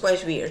puzzle, it was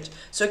quite weird.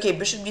 So, okay,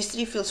 bishop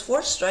d3 feels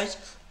forced, right?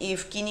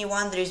 If king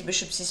e1, there is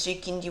bishop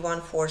c3, king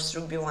d1 forced,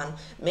 rook b1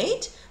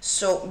 mate.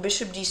 So,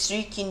 bishop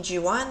d3, king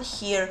g1.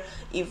 Here,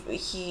 if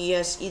he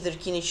has either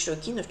king h2 or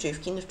king f2.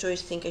 If king f2, I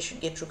think I should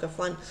get rook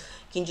f1,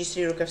 king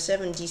g3, rook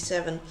f7,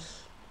 d7,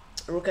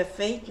 rook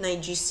f8,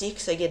 knight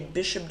g6. I get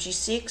bishop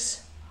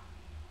g6.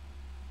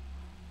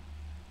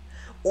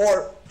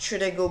 Or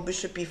should I go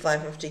bishop e5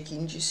 after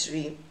king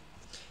g3?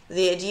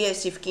 The idea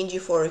is if king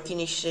g4 or king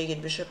h3, I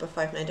get bishop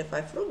f5, knight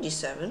f5, rook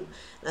d7. And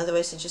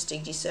otherwise I just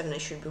take d7, I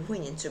should be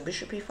winning. So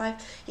bishop e5,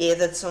 yeah,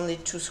 that's only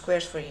 2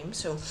 squares for him,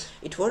 so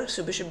it works.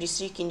 So bishop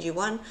d3, king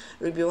g1,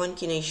 rook b1,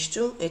 king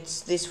h2.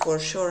 It's this for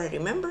sure, I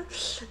remember.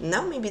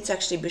 Now maybe it's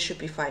actually bishop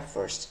e5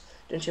 first.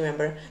 Don't you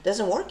remember?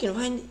 Doesn't work, it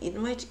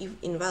might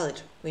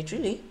invalid. Wait,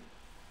 really?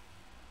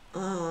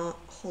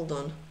 Hold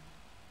on.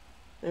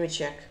 Let me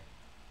check.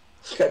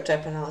 Card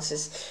type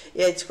analysis.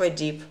 Yeah, it's quite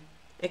deep.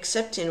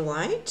 Except in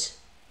white.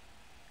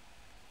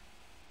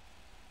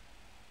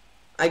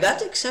 I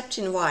got accept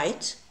in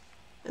white,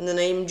 and then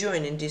I am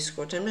joining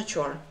Discord, I'm not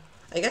sure.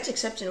 I got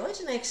accept in white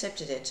and I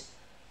accepted it.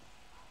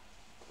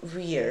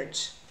 Weird.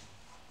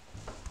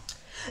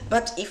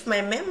 But if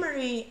my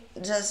memory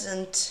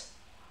doesn't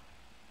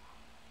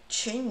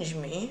change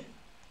me,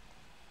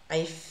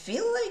 I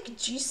feel like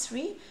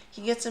g3,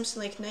 he gets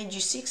something like knight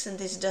g6 and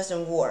this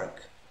doesn't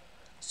work.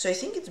 So I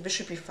think it's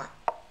bishop e5.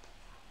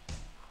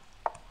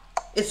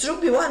 It's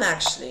rook b1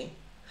 actually.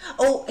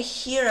 Oh,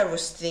 here I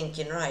was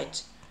thinking,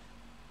 right.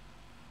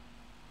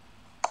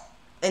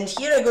 And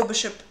here I go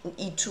bishop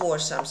e2 or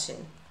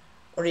something,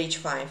 or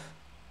h5.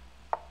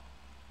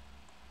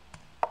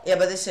 Yeah,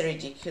 but it's a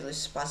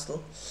ridiculous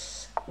puzzle.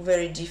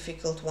 Very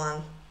difficult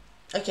one.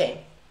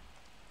 Okay.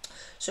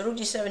 So rook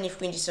d7, if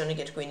queen d7, I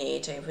get queen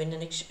e8, I win the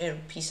next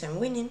piece, I'm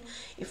winning.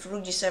 If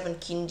rook d7,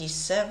 king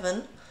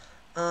d7,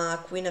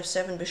 queen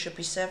f7, bishop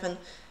e7,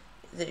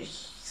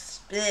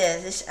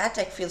 this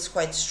attack feels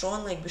quite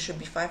strong, like bishop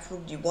b5,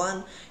 rook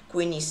d1,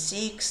 queen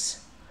e6.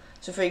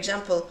 So for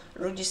example,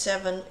 rook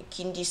d7,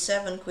 king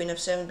d7, queen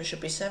f7,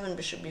 bishop e7,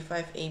 bishop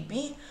b5,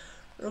 ab,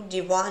 rook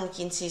d1,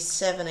 king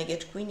c7, I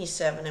get queen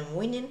e7, I'm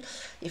winning.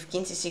 If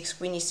king c6,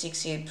 queen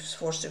e6, he's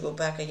forced to go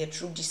back, I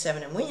get rook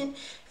d7, I'm winning.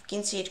 If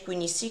king c8,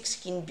 queen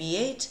e6, king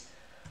b8,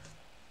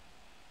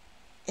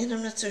 and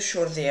I'm not so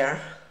sure there.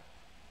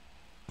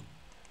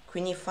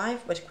 Queen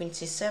e5, but queen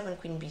c7,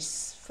 queen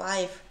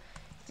b5, it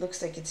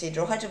looks like it's a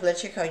draw. Hi to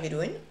Bloodcheck, how are you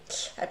doing?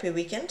 Happy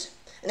weekend.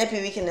 And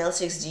happy weekend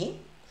L6D.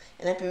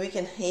 And happy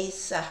weekend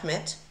Hayes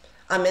Ahmed.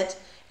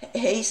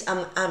 Hayes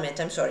Ahmed,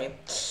 I'm sorry.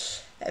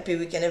 Happy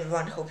weekend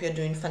everyone, hope you're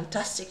doing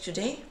fantastic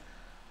today.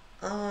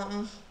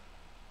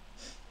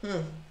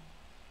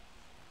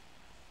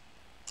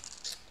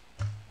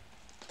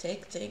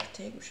 Take,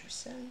 bishop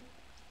e7.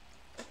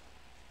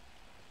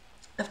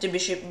 After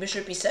bishop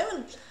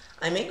e7,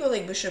 I may go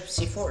like bishop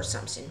c4 or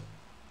something.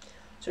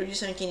 So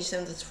reduce on king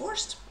d7, that's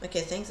forced.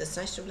 Okay, thanks, that's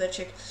nice to black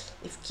check.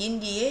 If king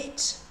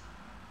d8,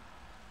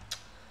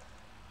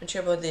 not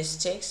sure about this.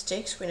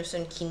 Takes, queen of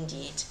 7, king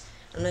d8.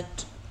 I'm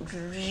not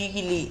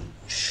really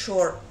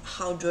sure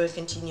how do I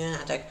continue an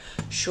attack.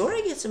 Sure,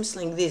 I get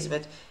something like this,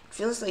 but it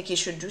feels like he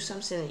should do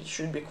something. It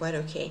should be quite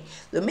okay.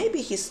 Though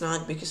maybe he's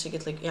not, because I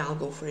get like, yeah, I'll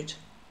go for it.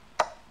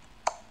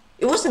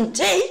 It wasn't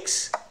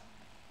takes.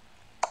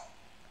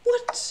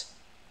 What?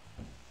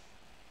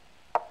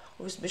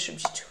 Or was bishop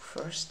g2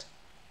 first?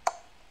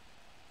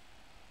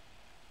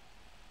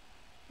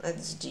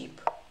 That's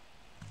deep.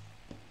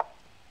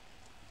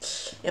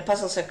 Yeah,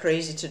 puzzles are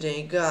crazy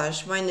today.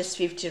 Gosh, minus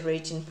 50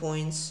 rating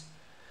points.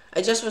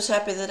 I just was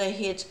happy that I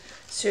hit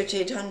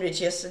 3800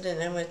 yesterday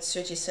and I'm at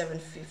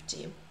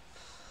 3750.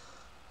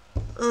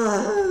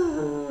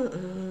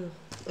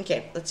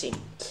 Okay, let's see.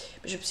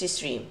 Bishop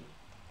c3.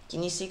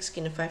 King e6,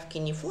 king e5,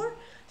 king e4. I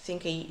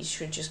think I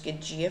should just get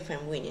gf,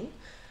 I'm winning.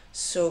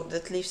 So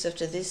that leaves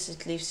after this,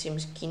 it leaves him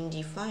king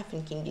d5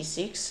 and king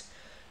d6.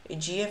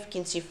 Gf,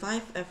 king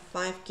c5,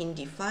 f5, king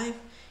d5.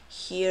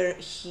 Here,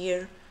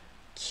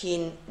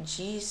 king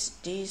g's,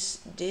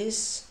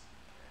 this.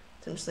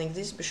 Something like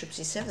this, bishop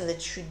c7,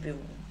 that should be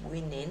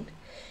winning.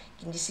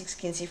 King d6,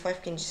 king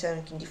c5, king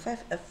g7, king d5,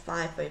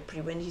 f5, I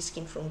prevent his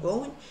king from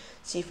going.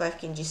 c5,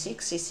 king g6,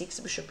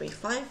 c6, bishop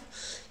a5,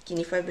 king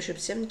e5, bishop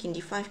 7, king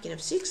d5, king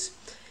f6,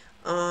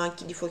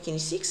 king d4, king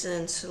e6,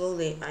 and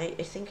slowly I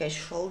think I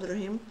shoulder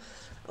him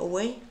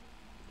away,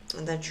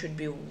 and that should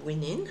be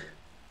winning.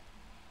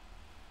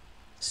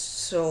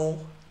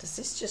 So does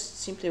this just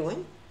simply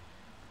win?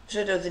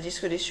 Shadow the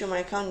Discord issue, my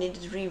account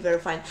needed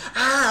re-verifying.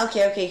 Ah,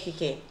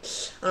 okay.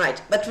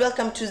 Alright, but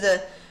welcome to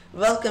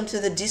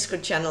the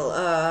Discord channel,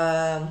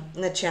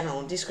 not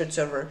channel, Discord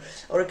server.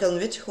 Oracle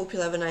Invit, hope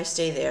you'll have a nice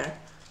day there.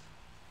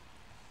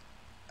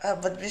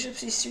 But bishop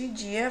c3,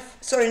 gf,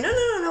 sorry,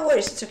 no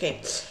worries, it's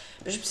okay.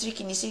 Bishop 3,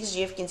 king d6,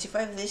 gf, king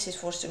c5, this is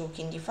forced to go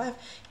king d5,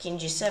 king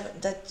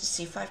g7, that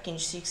c5, king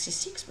g6,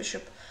 c6,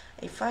 bishop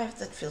a5,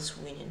 that feels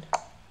winning.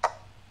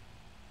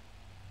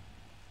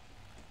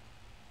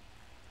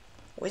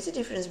 What's the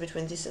difference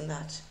between this and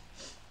that?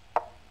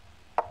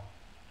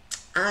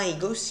 Ah, it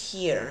goes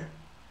here.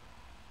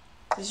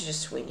 This is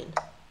just winning.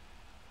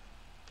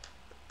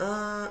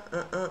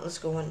 Let's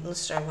go on.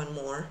 Let's try one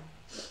more.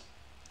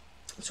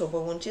 So I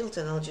won't tilt,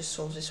 and I'll just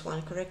solve this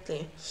one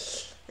correctly,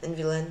 and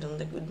we'll end on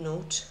the good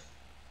note.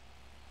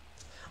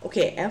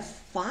 Okay,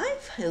 f5.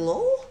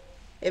 Hello.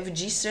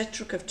 Fg threat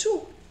rook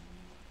f2.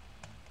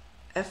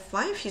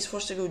 f5. He's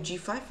forced to go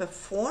g5,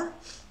 f4,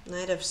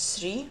 knight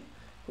f3.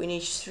 Queen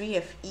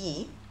h3,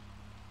 fe.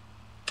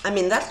 I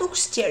mean, that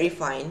looks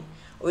terrifying.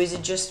 Or is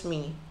it just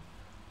me?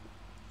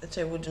 That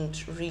I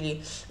wouldn't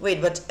really...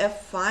 Wait, but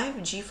f5,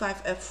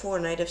 g5,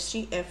 f4, knight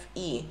f3,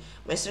 fe.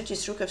 My strategy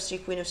is rook f3,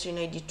 queen f3,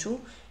 knight d2.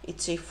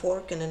 It's a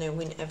fork, and then I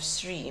win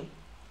f3.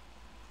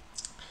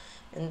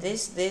 And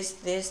this,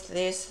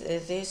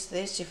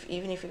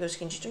 even if he goes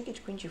king g2, I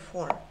get queen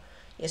g4.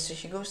 Yes, so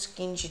he goes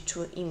king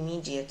g2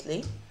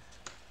 immediately.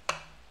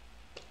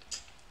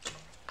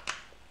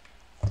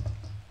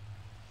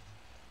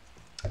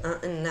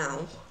 And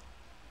now,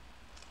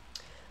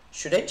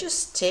 should I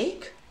just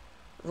take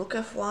rook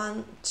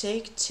f1,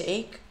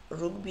 take,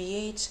 rook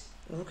b8,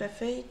 rook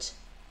f8?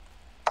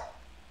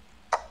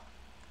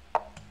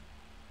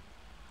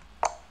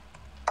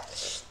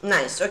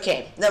 Nice,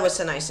 okay, that was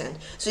a nice end.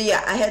 So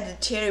yeah, I had a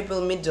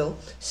terrible middle of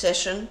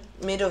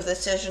the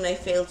session, I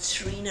failed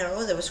 3 in a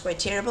row. That was quite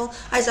terrible.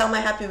 Hi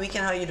Salma, happy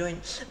weekend, how are you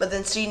doing? But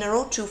then 3 in a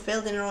row, 2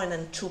 failed in a row, and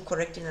then 2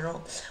 correct in a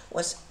row.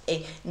 Was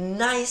a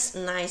nice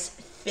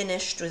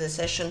finish to the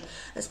session.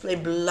 Let's play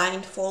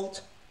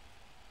blindfold.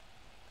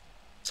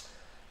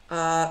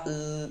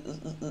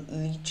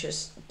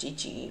 Leeches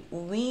DT.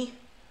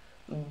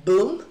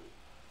 Boom.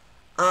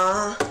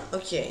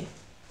 Okay.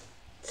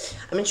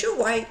 I'm not sure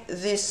why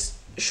this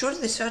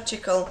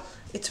article,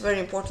 it's very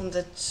important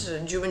that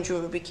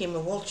Juven became a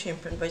world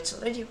champion, but it's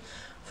already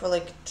for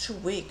like 2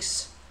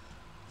 weeks.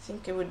 I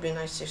think it would be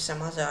nice if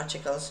some other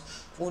articles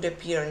would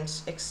appear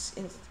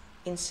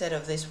instead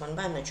of this one,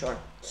 but I'm not sure.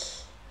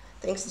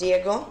 Thanks,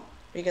 Diego.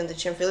 Regan the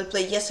champ, will you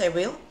play? Yes, I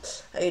will.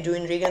 How are you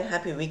doing, Regan?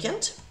 Happy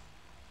weekend.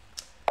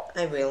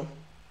 I will.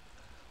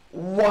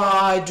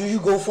 Why do you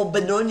go for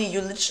Benoni?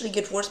 You literally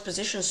get worse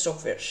position,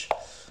 Stockfish.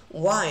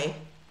 Why?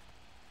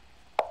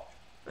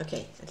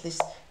 Okay, at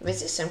least with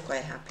this I'm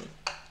quite happy.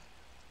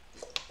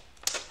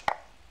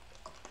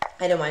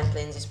 I don't mind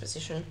playing this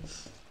position.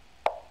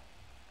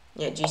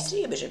 Yeah,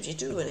 g3, bishop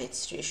g2, and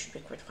h3 should be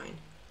quite fine.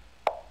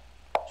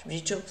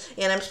 Bishop g2.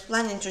 And I'm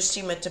planning to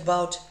stream at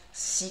about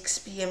 6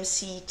 p.m.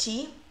 CET.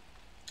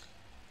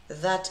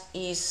 That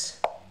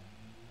is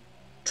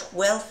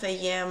 12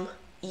 a.m.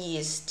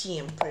 EST,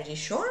 I'm pretty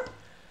sure.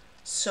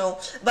 So,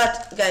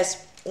 but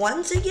guys,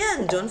 once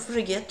again, don't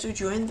forget to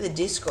join the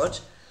Discord,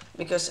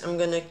 because I'm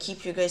gonna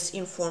keep you guys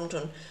informed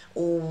on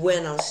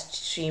when I'll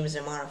stream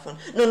the marathon.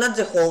 No, not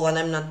the whole one,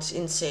 I'm not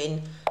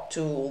insane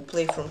to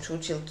play from 2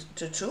 till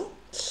 2,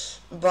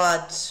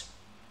 but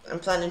I'm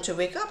planning to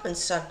wake up and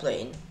start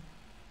playing.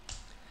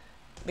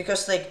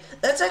 Because like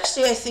that's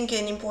actually I think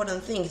an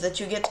important thing, that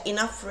you get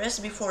enough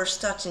rest before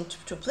starting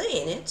to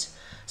play in it,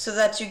 so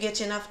that you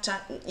get enough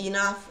time,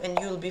 and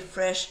you'll be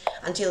fresh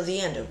until the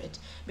end of it.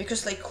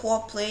 Because like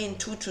co-op play in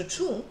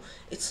 2-2-2,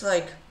 it's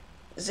like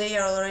they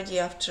are already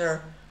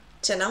after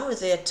 10 hours,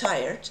 they are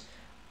tired,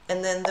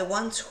 and then the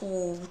ones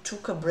who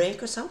took a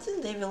break or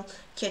something, they will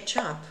catch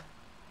up.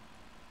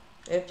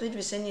 Have you played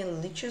with any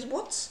leeches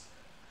bots?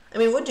 I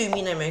mean, what do you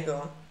mean,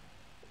 Amigo?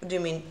 What do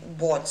you mean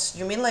bots?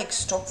 You mean like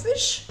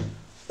Stockfish?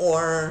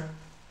 Or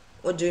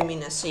what do you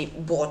mean I say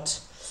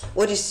bot?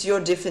 What is your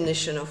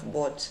definition of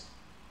bot?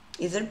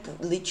 Is there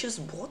leeches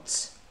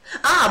bots?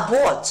 Ah,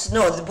 bots!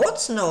 No, the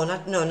bots? No,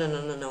 not,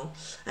 no.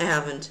 I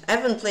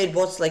haven't played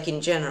bots like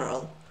in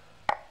general.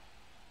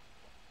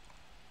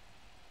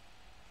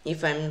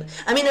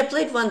 I mean, I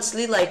played once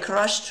Lila, I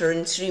crushed her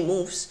in 3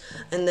 moves,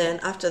 and then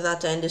after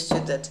that I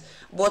understood that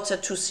bots are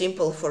too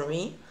simple for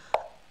me.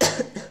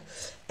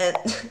 And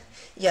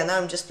yeah, now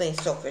I'm just playing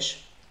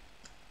Stockfish.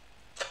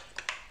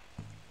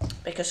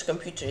 Because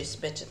computer is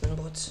better than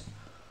bots.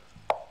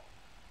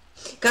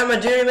 Karma,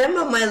 do you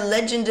remember my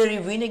legendary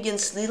win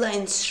against Lila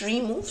in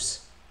 3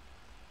 moves?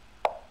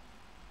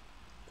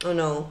 Oh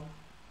no.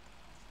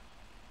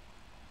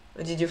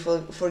 Or did you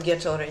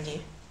forget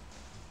already?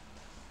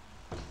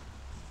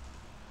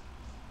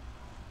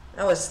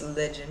 That was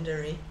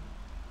legendary.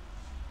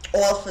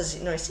 Oh, Alpha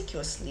Z. No, I think it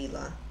was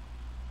Lila.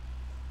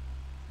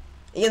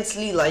 Against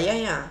Lila,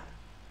 yeah.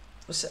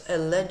 It was a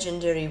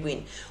legendary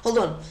win. Hold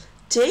on.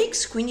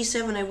 Takes Queen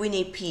E7, I win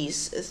a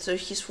piece. So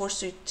he's forced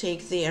to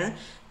take there.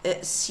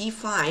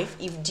 C5,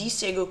 if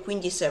DC I go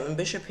Queen D7,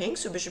 Bishop hangs,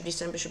 so Bishop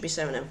D7, Bishop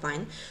B7, I'm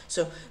fine.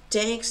 So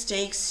takes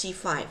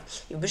C5.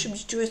 If Bishop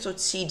D2 I thought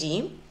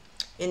CD,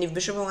 and if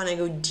Bishop A1 I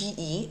go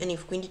DE, and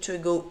if Queen D2 I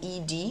go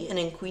ED, and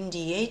then Queen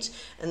D8,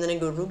 and then I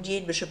go Rook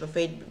D8, Bishop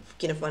F8,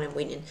 King F1, I'm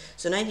winning.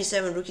 So Knight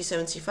D7, Rook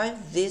E7,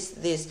 C5,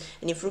 this,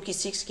 and if Rook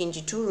E6, King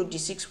G2, Rook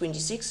D6, Queen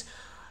D6,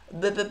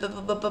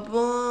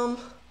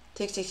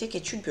 take,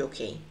 it should be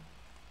okay.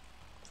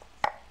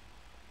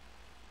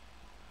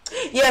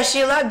 Yeah,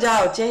 she lagged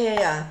out.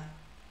 Yeah.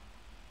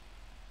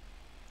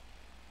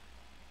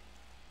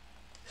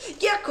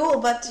 Yeah, cool,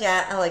 but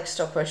yeah, I like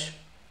Stockfish.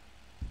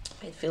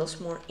 It feels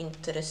more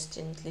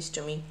interesting, at least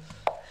to me.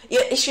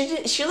 Yeah,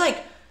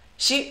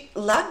 she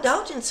lagged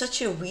out in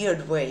such a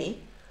weird way.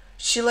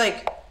 She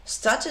like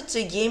started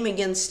the game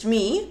against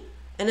me,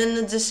 and then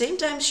at the same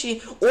time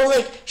she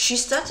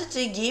started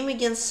the game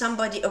against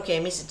somebody. Okay, I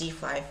missed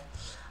D5.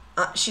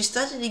 She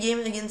started the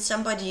game against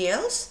somebody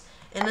else.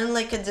 And then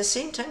like at the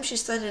same time she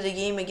started a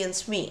game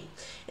against me,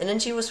 and then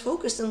she was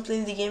focused on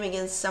playing the game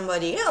against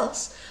somebody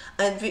else,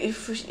 and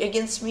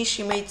against me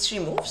she made 3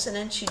 moves and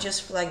then she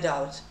just flagged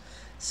out.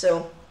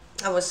 So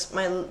that was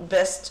my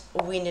best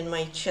win in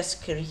my chess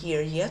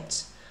career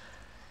yet.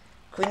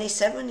 Queen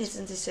A7,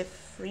 isn't this a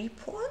free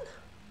pawn?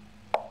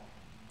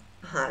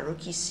 Rook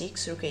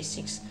E6, Rook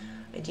A6,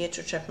 idea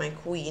to trap my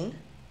queen.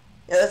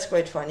 Yeah, that's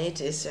quite funny, it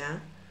is,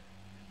 yeah.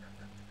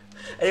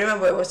 I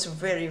remember I was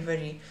very,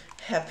 very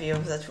happy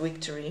of that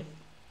victory,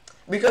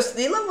 because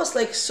Lila was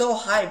like so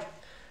hyped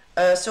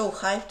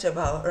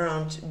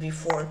around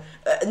before,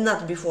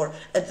 not before,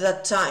 at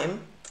that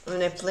time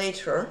when I played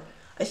her.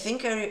 I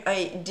think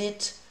I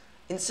did,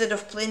 instead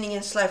of playing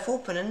against live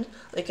opponent,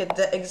 like at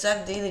the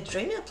exact daily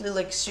training, I played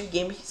like 3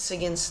 games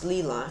against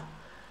Lila,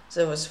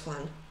 so it was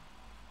fun.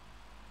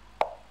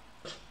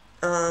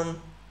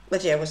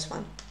 But yeah, it was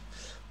fun.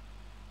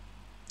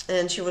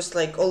 And she was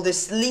like all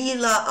this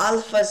Lila,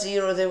 Alpha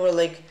Zero, they were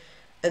like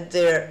at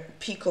their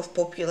peak of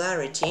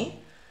popularity.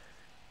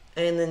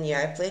 And then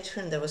yeah, I played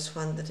her and that was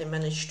fun, that I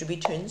managed to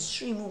beat her in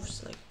 3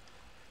 moves, like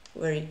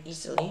very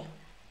easily.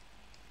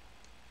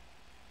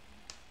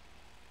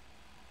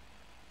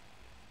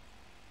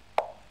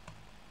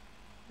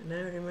 And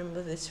I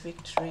remember this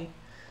victory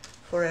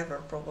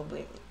forever,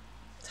 probably.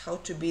 How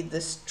to be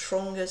the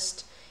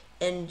strongest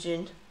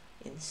engine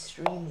in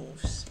 3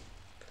 moves.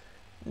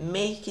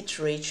 Make it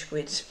rage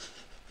quit.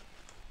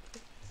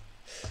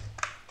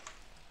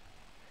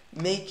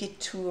 Make it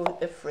too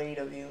afraid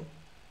of you.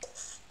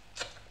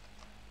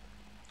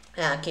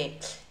 Okay,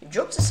 if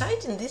jokes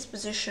aside, in this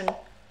position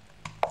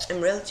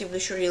I'm relatively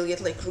sure you'll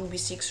get like Rook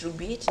B6, Rook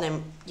B8,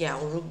 and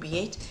or Rook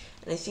B8,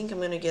 and I think I'm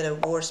gonna get a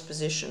worse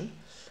position.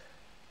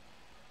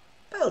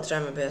 But I'll try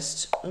my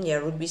best. Yeah,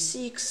 Rook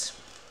B6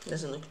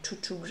 doesn't look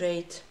too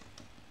great.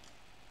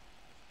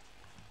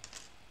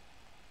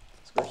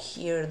 Let's go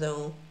here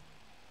though,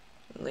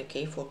 like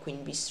A4,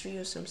 Queen B3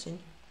 or something.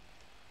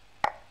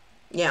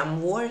 Yeah,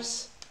 I'm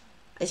worse.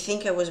 I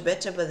think I was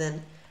better, but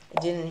then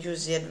I didn't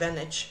use the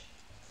advantage.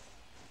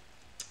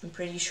 I'm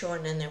pretty sure,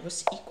 and then I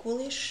was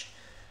equalish,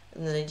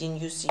 and then I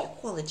didn't use the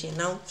equality, and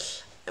now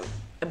I'm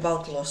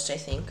about lost, I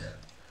think.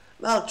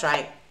 But I'll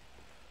try.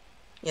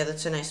 Yeah,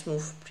 that's a nice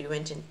move,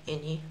 preventing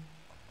any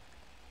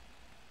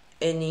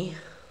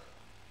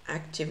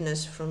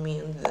activeness from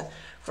me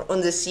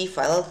on the c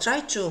file. I'll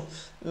try to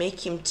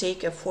make him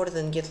take f4,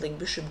 then get like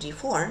bishop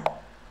d4.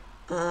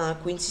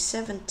 Queen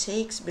c7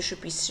 takes,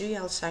 bishop e3,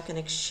 I'll sack an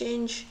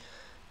exchange,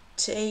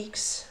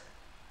 takes.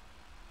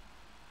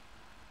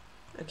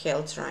 Okay,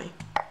 I'll try.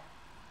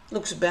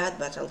 Looks bad,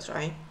 but I'll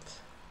try.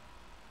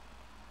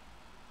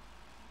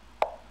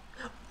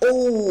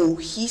 Oh,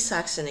 he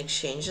sacks an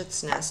exchange.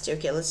 That's nasty.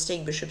 Okay, let's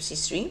take bishop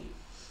c3.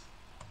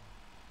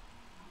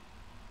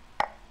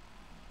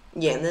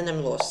 Yeah, and then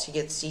I'm lost. He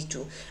gets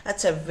c2.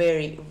 That's a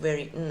very,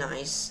 very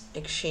nice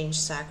exchange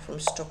sack from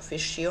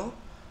Stockfish A.I.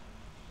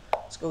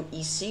 Let's go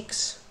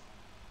e6.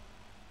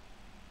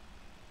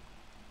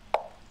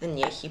 And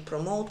yeah, he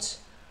promotes.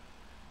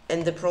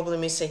 And the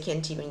problem is I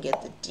can't even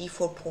get the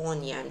d4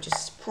 pawn. Yeah, I'm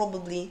just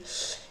probably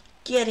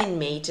getting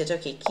mated.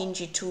 Okay, king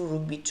g2,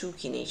 rook b2,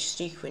 king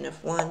h3, queen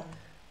f1.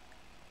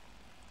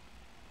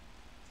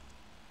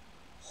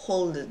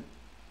 Hold it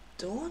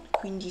on.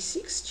 Queen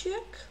d6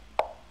 check.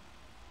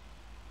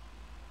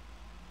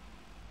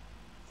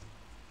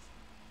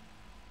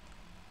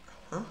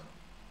 Huh?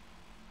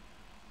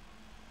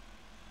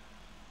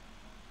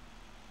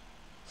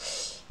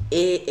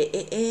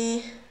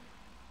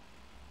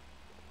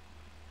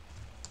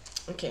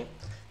 Okay,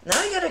 now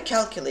I gotta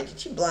calculate. Did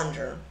he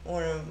blunder,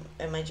 or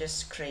am I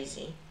just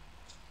crazy?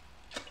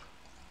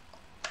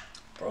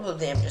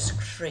 Probably I'm just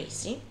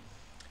crazy,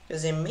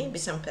 because there may be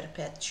some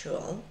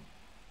perpetual,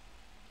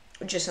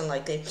 which is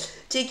unlikely.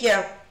 Take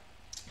care,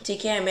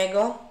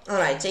 Mego.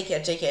 Alright, take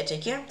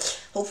care.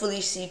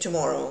 Hopefully see you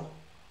tomorrow.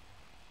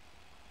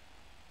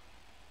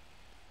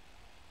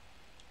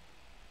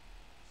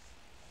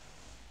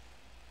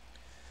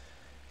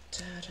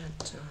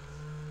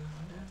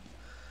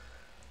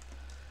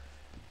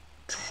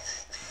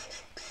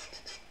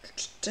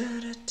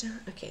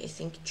 Okay, I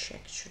think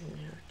check shouldn't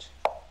hurt.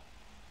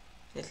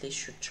 At least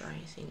should try,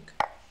 I think.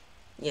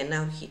 Yeah,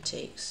 now he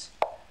takes.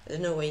 I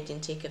don't know why he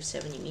didn't take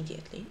f7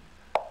 immediately.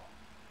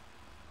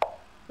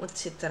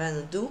 What's he trying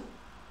to do?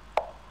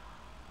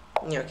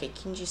 Yeah, okay,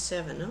 king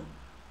g7, no?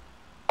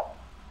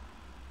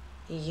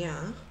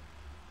 Yeah.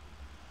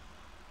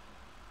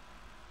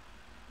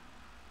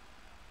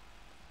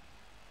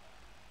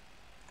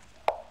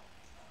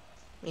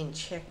 I mean,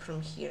 check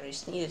from here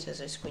is needed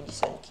as I queen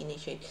d7, king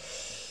h8.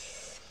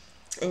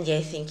 And yeah,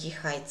 I think he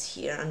hides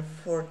here,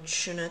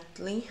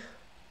 unfortunately.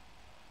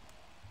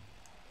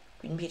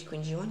 Queen b8,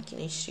 queen g1, king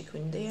h3,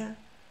 queen there.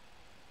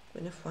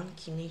 Queen f1,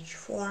 king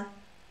h4.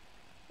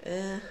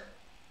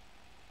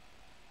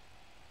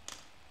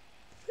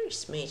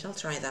 Where's mate? I'll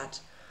try that.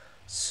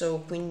 So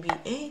queen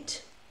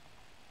b8.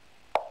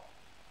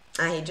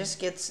 Ah, he just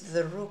gets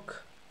the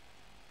rook.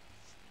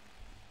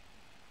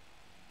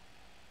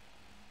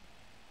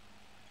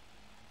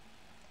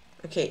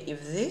 Okay,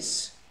 if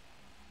this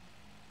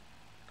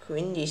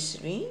queen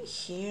d3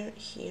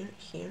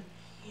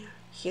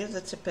 here,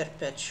 that's a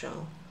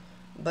perpetual.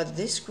 But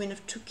this queen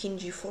f2, king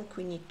g4,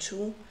 queen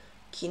e2,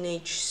 king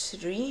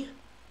h3,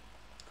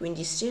 queen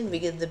d3, and we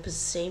get the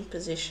same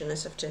position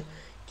as after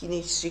king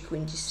h3,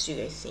 queen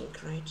d3, I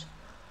think, right?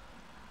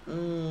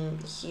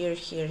 Here,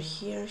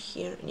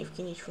 and if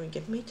king h4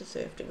 get mated, so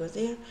I have to go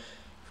there.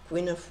 If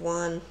queen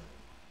f1,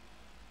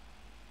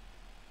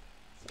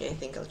 yeah, I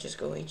think I'll just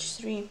go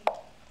h3.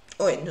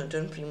 Oh wait, no,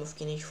 don't pre-move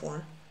king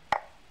h4.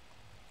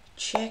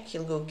 Check,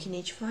 he'll go king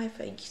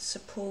h5, I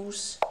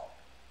suppose.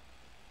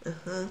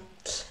 And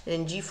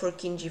then g4,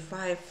 king g5.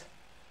 I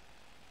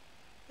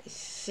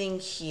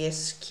think he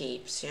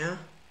escapes, yeah?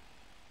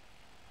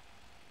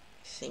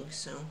 I think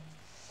so.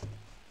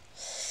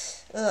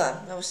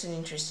 That was an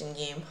interesting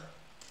game.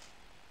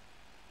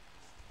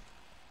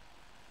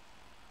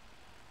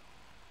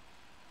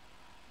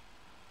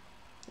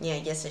 Yeah, I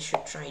guess I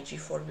should try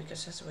g4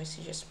 because otherwise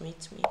he just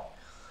mates me.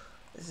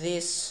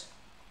 This.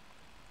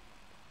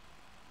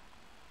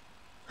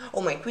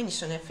 Oh, my queen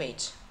is on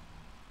f8.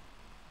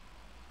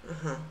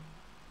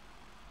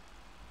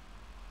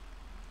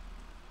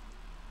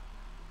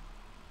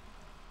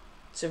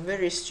 It's a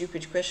very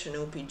stupid question,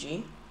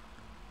 OPG.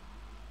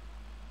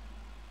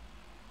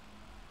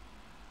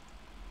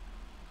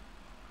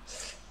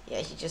 Yeah,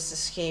 he just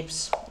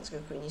escapes. Let's go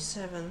queen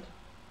e7.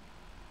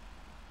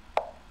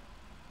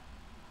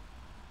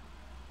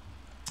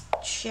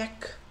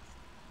 Check.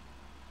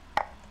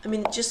 I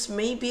mean, just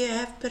maybe I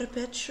have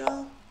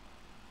perpetual.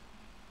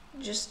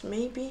 Just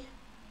maybe.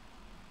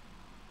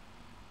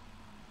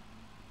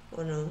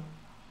 Oh no.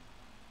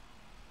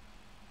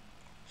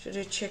 Should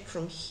I check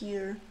from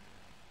here?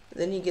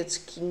 Then he gets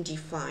king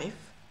d5.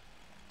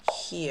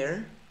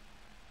 Here.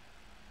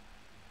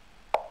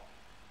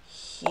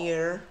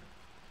 Here.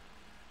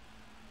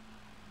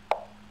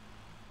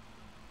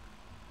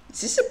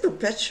 Is this a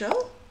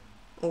perpetual?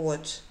 Or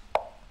what?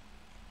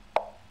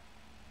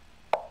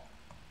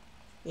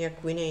 Yeah,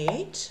 queen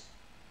a8.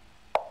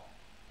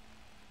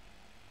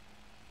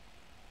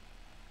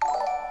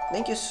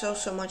 Thank you so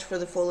much for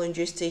the follow and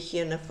just stay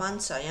here and have fun,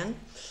 Cyan.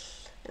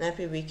 And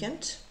happy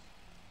weekend.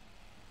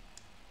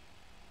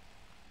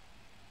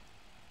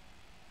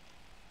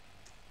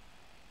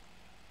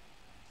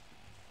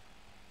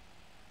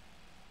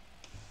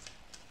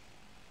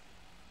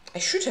 I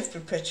should have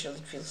perpetual,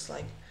 it feels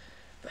like.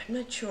 But I'm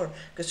not sure.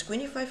 Because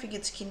queen e5 he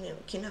gets king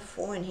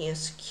f4 and he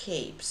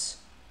escapes.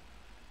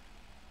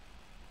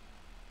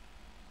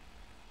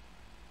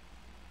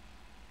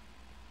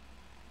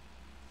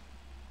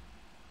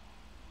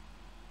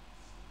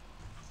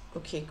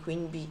 Okay,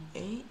 queen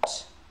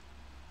b8.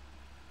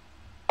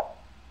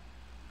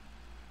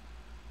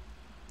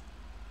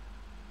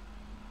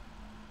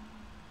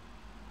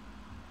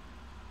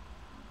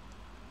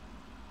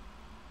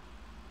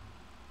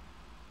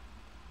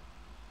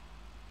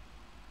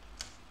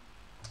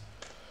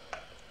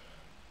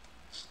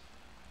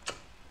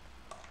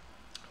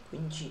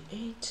 Queen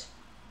g8.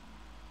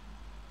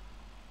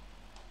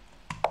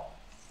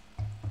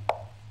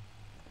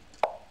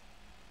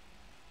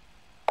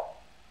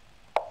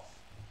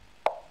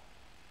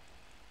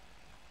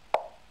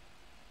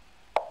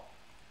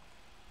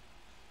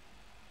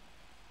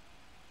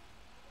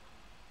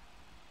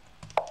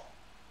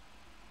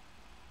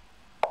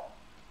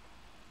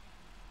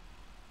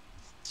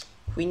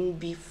 Queen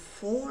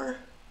b4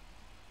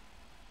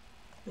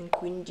 and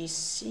queen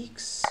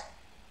d6.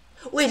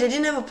 Wait, I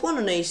didn't have a pawn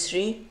on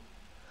a3.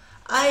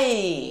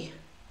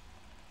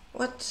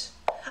 What?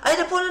 I had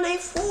a pawn on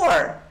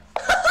a4.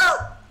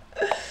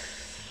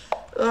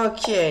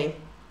 Okay.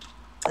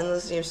 And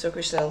let's see if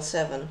Stockfish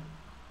L7.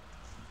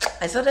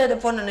 I thought I had a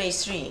pawn on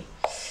a3.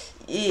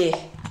 Yeah.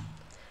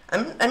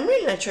 I'm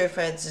really not sure if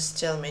I had the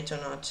stalemate or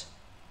not.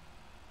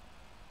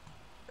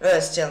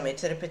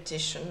 Stalemate,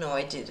 repetition. No,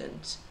 I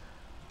didn't.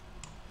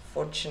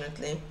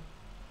 Fortunately.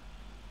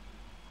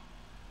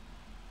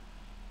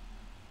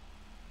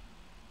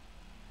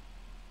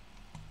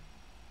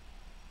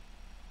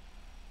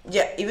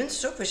 Yeah, even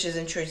Stockfish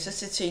isn't sure. It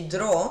says it's a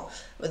draw,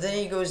 but then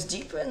he goes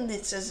deeper and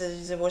it says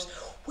that there was...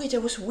 Wait, I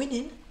was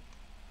winning?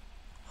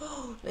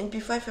 Oh, knight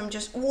b5, I'm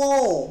just...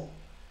 Whoa!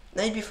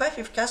 Knight b5,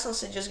 if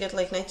castles, I just get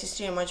like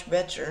 93, I'm much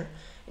better.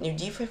 And if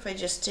d5, I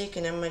just take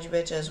and I'm much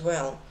better as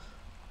well.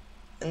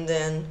 And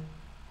then...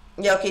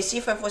 Yeah, okay,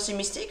 c5 was a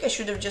mistake. I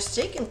should have just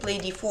taken, play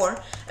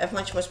d4. I have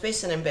much more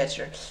space and I'm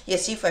better. Yeah,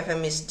 c5, I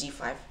missed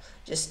d5.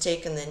 Just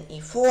take and then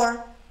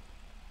e4.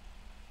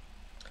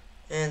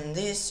 And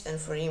this, and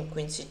for him,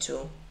 queen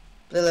c2.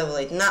 Play level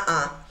 8.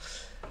 Nah-uh.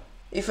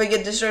 If I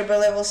get destroyed by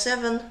level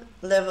 7,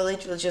 level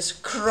 8 will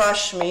just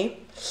crush me.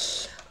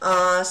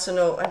 So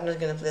no, I'm not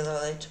gonna play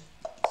level 8.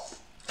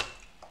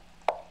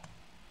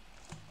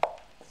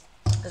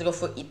 Let's go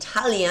for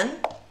Italian.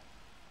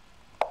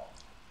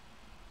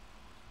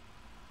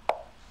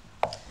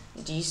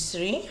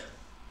 d3.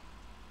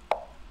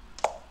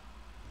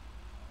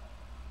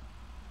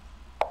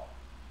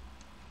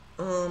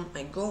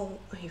 I go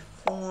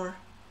a4.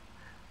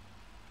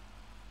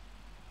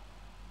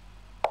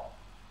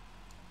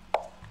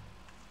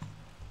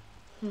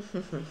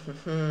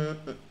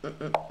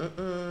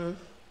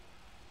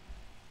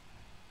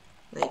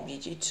 Knight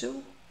bg2.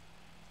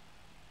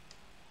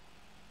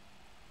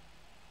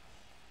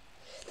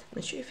 I'm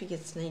not sure if he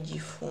gets knight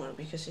g4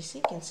 because I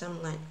think in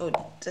some line. Oh,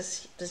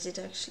 does it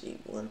actually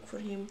work for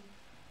him?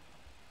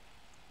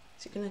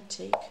 Is he gonna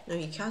take? No,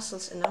 he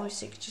castles, and now he's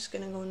just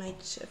gonna go knight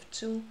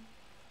f2.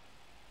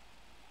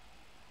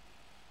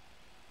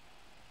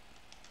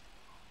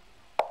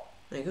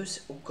 He goes.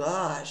 Oh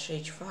gosh,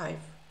 h5.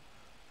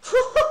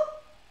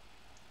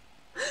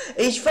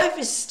 h5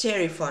 is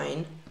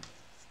terrifying.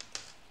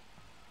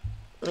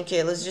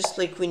 Okay, let's just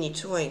play queen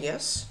e2, I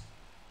guess.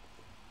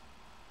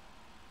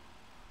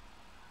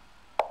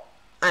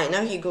 Alright,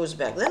 now he goes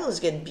back. Then let's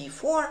get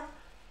b4.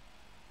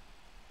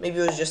 Maybe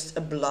it was just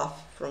a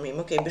bluff from him.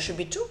 Okay, bishop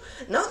b2.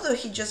 Now though,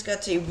 he just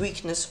got a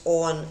weakness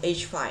on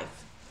h5.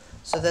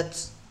 So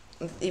that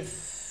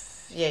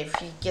if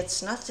he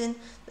gets nothing,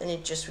 then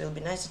it just will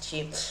be nice that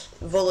he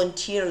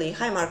voluntarily...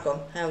 Hi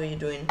Marco, how are you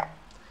doing?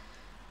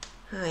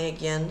 Hi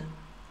again.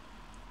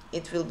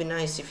 It will be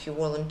nice if he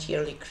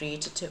voluntarily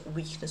created a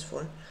weakness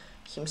for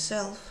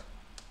himself.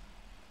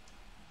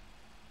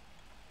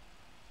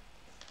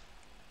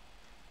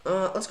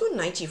 Let's go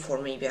knight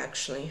e4 maybe,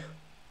 actually.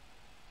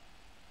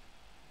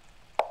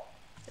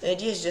 The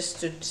idea is just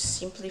to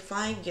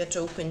simplify, get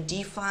open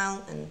d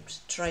file and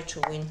try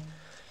to win.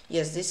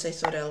 Yes, this I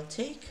thought I'll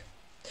take.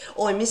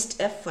 Oh, I missed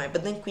f5,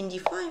 but then queen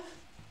d5.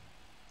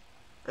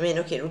 I mean,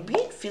 okay, rook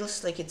b8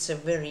 feels like it's a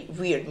very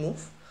weird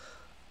move.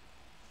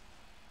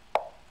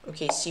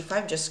 Okay,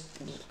 c5, just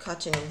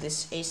cutting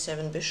this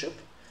a7 bishop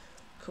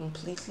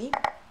completely.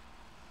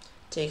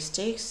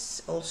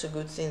 Takes. Also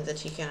good thing that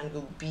he can't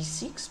go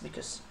b6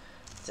 because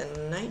the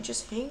knight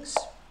just hangs.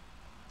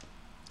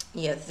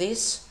 Yeah,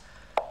 this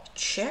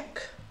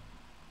check.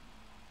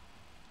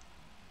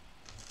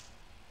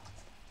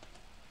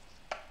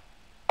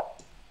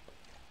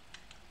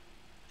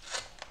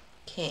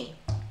 Okay.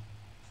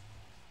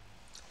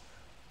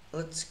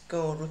 Let's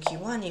go rook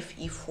e1 if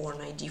e4,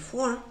 knight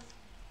d4.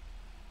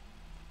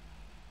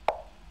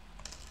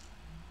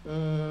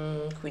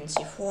 Queen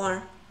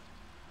c4.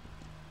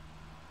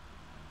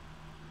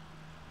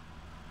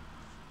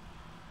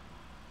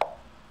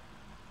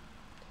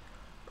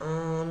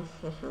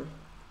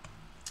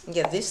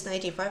 Yeah, this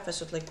knight e5, I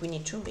thought like queen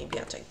e2, maybe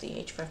attack the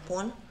h5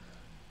 pawn.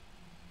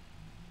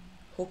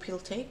 Hope he'll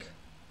take.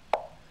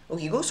 Oh,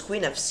 he goes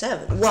queen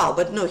f7. Wow,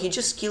 but no, he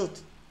just killed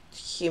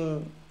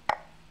him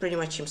pretty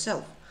much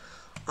himself.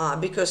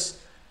 Because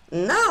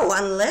now,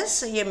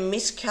 unless I am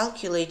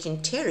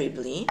miscalculating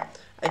terribly,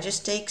 I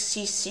just take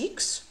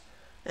c6,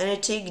 and I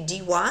take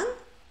d1,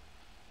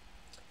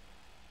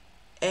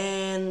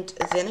 and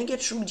then I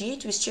get rook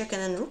d8 with check,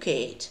 and then rook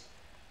a8,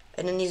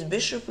 and then his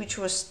bishop, which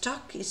was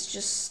stuck, is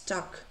just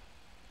stuck.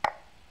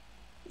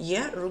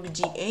 Yeah, rook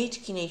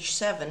d8, king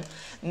h7.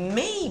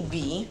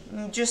 Maybe,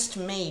 just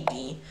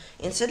maybe,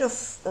 instead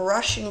of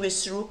rushing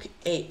with rook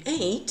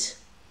a8,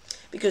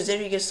 because there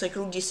he gets like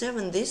rook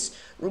d7, this,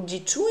 rook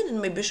d2, and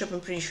then my bishop, I'm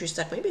pretty sure is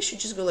stuck. Maybe I should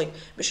just go like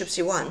bishop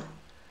c1,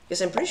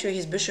 because I'm pretty sure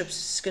his bishop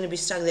is going to be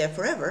stuck there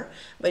forever,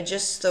 but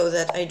just so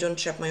that I don't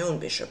trap my own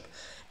bishop.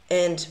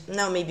 And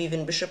now maybe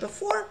even bishop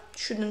f4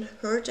 shouldn't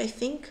hurt, I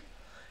think.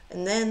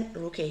 And then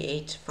rook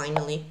a8,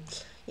 finally.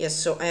 Yes,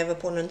 so I have a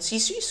pawn on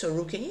c3, so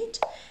rook a8,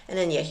 and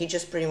then yeah, he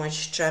just pretty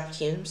much trapped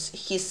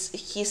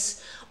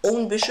his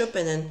own bishop,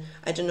 and then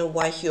I don't know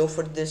why he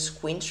offered this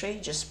queen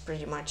trade, just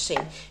pretty much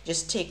saying,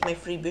 just take my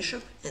free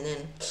bishop, and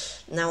then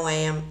now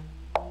I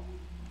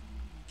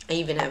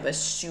even have a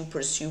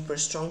super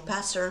strong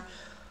passer,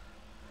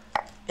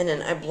 and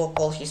then I block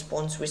all his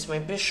pawns with my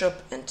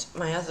bishop and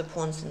my other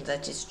pawns, and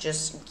that is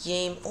just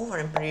game over,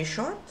 I'm pretty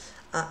sure.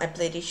 I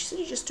played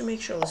h3 just to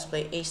make sure. Let's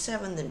play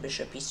a7, then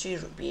bishop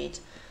e3, rook b8.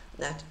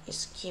 That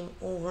is game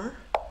over.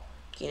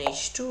 King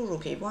h2,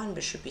 rook a1,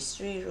 bishop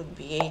e3, rook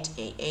b8,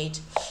 a8.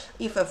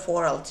 If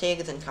f4, I'll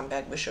take, then come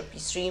back, bishop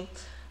e3.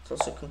 It's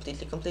also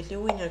completely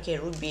winning. Okay,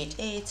 rook b8,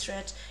 a8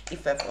 threat.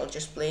 If f, I'll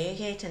just play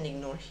a8 and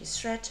ignore his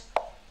threat.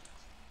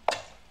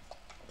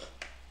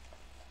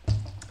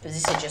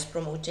 This I just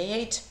promote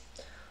a8.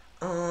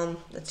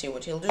 Let's see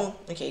what he'll do.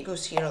 Okay, he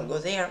goes here, I'll go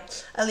there.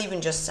 I'll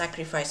even just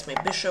sacrifice my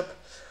bishop.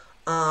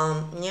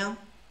 Yeah.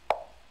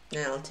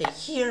 Then I'll take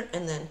here,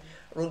 and then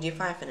rook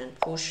d5, and then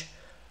push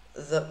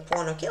the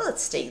pawn. Okay,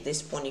 let's take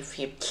this pawn if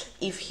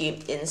he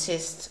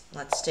insists.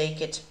 Let's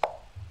take it.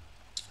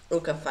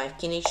 Rook f5,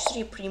 king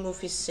h3,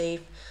 pre-move is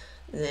safe.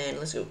 Then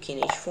let's go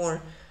king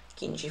h4,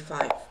 king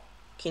g5,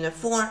 king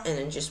f4, and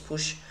then just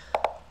push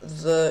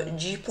the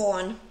g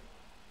pawn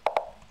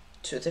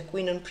to the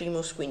queen on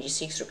pre-moves, queen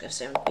g6, rook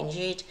f7, queen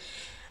g8,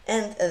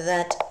 and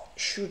that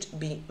should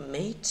be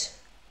mate.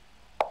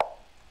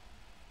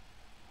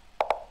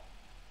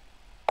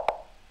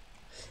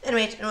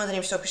 Anyway, another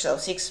name, Stockfish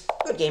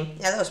A.I. Good game.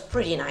 Yeah, that was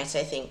pretty nice,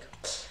 I think.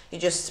 He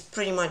just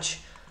pretty much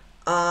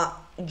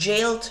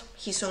jailed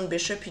his own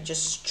bishop. He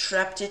just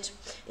trapped it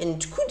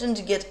and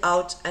couldn't get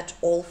out at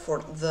all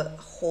for the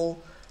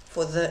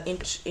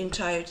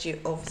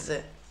entirety of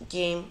the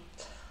game.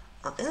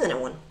 And then I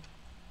won.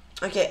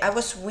 Okay, I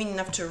was winning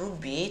after rook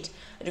b8.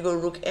 I had to go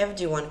rook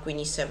fd1, queen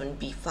e7,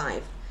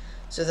 b5.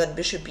 So that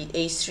bishop beat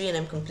a3, and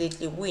I'm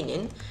completely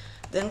winning.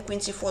 Then queen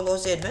c4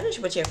 lost the advantage,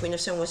 but yeah, queen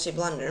f7 was a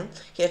blunder.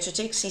 He had to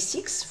take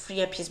c6,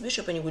 free up his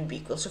bishop, and it would be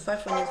equal. So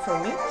 5-1 for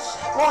me.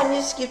 Oh, and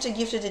this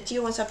gifted a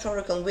tier 1 sub to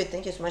Oracle with.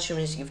 Thank you so much,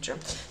 Miss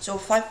Gifter. So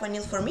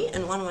 5-1 for me,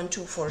 and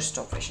 1-1-2 for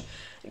Stockfish.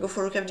 I go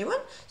for rook fd1.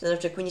 Then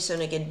after queen e7,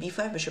 I get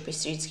b5, bishop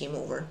a3, it's game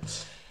over.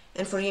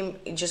 And for him,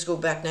 just go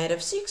back knight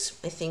f6,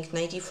 I think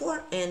knight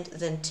e4, and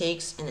then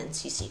takes, and then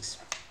c6.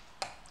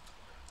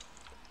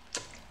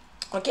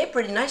 Okay,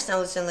 pretty nice. Now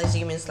let's analyze the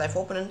game against live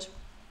opponent.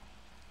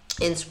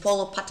 It's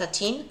Polo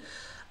Patatin.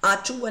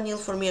 2-1-0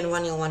 for me and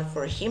 1-1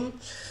 for him.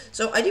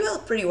 So I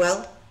developed pretty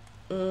well.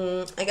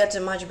 I got a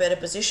much better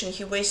position.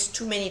 He wastes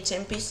too many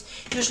tempis.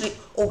 Usually,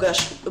 oh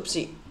gosh,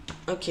 oopsie.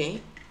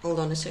 Okay, hold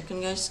on a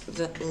second, guys.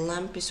 The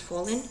lamp is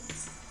falling.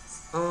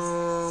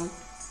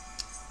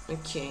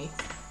 Okay.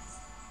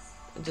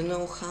 I don't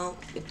know how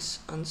it's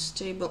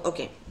unstable.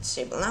 Okay, it's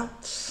stable now.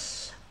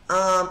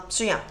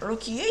 So yeah,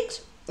 rook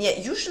e8. Yeah,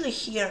 usually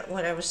here,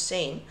 what I was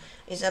saying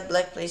is that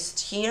black placed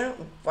here,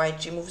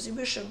 white removes the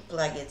bishop,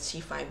 black gets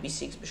c5,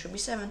 b6, bishop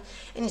b7,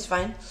 and it's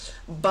fine.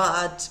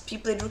 But he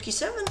played rook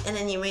e7, and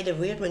then he made a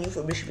weird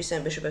maneuver, bishop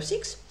e7, bishop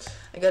f6.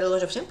 I got a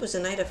lot of tempos, the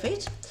knight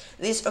f8.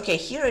 This, okay,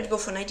 here I'd go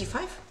for knight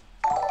e5.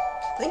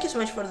 Thank you so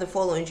much for the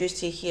follow, and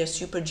just here,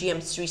 Super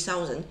GM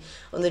 3000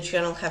 on the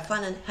channel. Have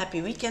fun and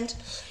happy weekend.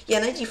 Yeah,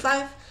 knight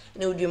e5,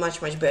 and it would be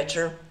much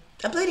better.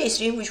 I played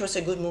a3, which was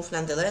a good move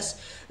nonetheless.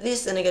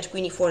 This, then I got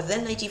queen e4,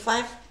 then knight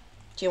e5.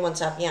 Tier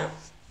 1's up, yeah.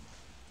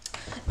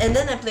 And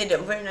then I played a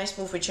very nice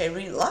move which I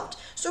really loved.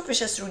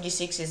 Stockfish as rook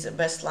d6 is the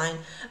best line,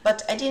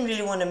 but I didn't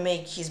really want to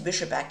make his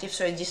bishop active,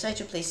 so I decided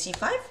to play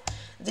c5.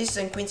 This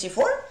and queen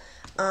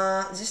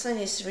c4. This line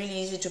is really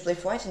easy to play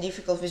for white and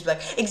difficult with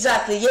black.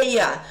 Exactly,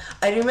 yeah.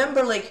 I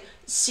remember like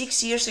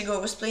 6 years ago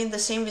I was playing the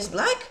same with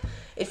black.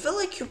 It felt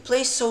like you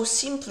play so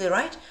simply,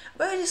 right?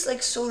 But it's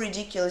like so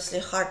ridiculously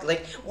hard.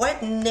 Like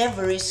white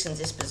never is in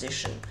this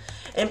position.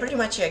 And pretty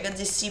much, yeah, I got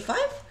this c5.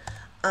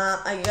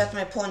 I got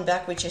my pawn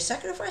back, which I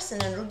sacrificed,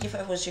 and then rook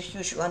d5 was a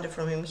huge blunder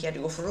from him. He had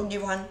to go for rook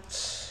d1.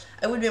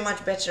 I would be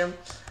much better,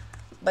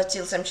 but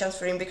still some chance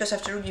for him, because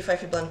after rook d5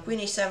 he blundered queen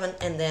e7,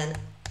 and then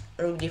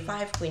rook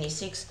d5, queen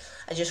e6.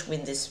 I just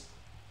win this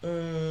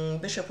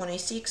bishop on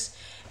a6,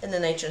 and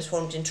then I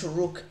transformed into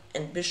rook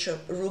and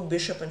bishop, rook,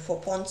 bishop, and 4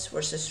 pawns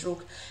versus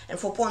rook and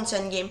 4 pawns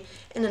endgame,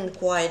 and then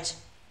quite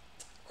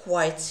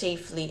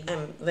safely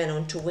I went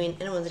on to win.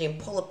 And I went in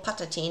Polo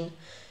Patatin.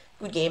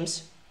 Good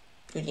games.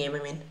 Good game, I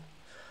mean.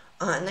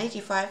 knight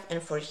e5,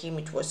 and for him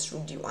it was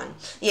rook d1.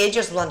 Yeah, he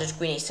just blundered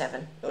queen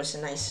a7. It was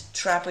a nice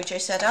trap which I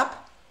set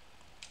up.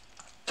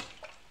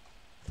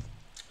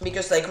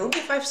 Because like rook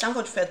d5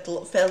 somewhat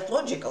felt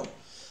logical.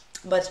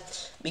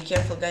 But be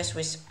careful, guys,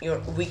 with your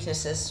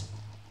weaknesses.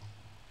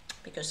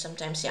 Because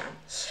sometimes, yeah.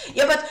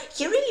 Yeah, but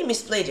he really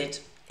misplayed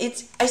it.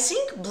 I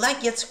think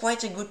black gets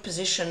quite a good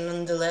position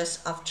nonetheless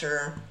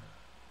after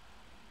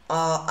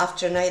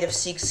knight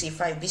f6,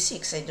 c5,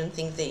 b6. I don't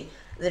think they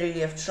really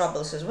have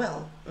troubles as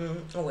well.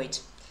 Oh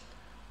wait,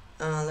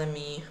 let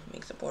me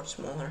make the board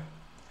smaller.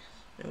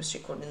 I was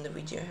recording the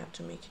video, I have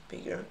to make it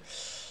bigger.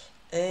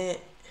 Let's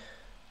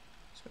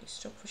make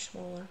Stockfish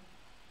smaller.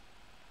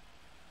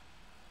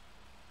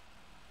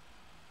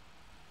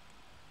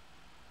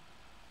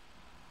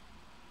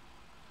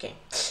 Okay,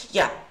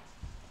 yeah,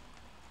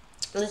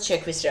 let's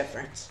check with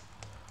reference.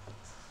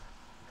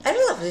 I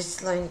love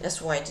this line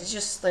as white. It's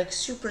just like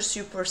super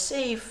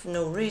safe,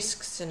 no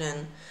risks, and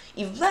then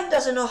if black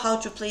doesn't know how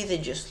to play, they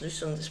just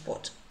lose on the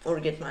spot or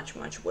get much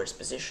worse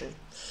position.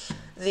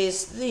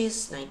 This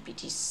knight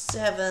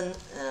bt7,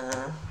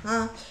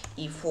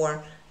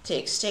 e4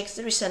 takes.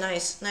 There is a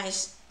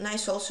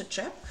nice also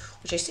trap,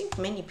 which I think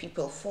many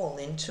people fall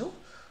into.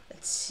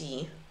 Let's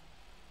see.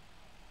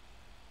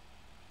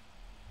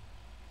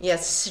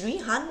 Yes,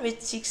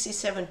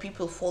 367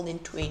 people fall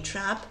into a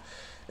trap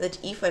that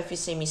e5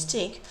 is a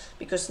mistake,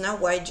 because now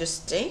white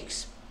just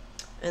takes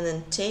and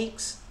then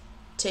takes.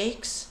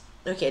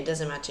 Okay, it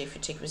doesn't matter if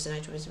you take with the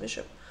knight or with the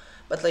bishop,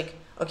 but like,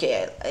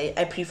 okay,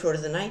 I prefer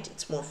the knight,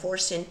 it's more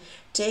forcing.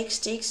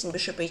 Takes and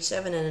bishop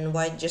h7, and then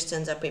white just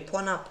ends up a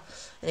pawn up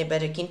in a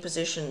better king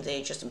position.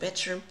 They just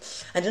better.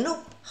 I don't know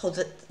how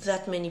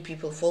that many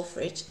people fall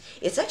for it.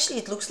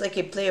 It looks like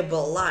a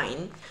playable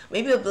line.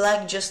 Maybe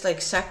black just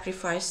like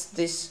sacrificed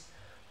this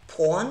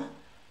pawn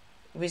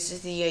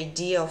with the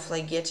idea of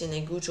like getting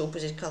a good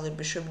opposite color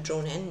bishop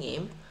drawn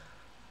endgame.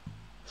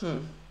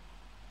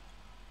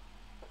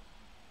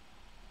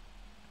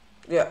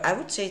 Yeah, I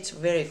would say it's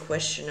very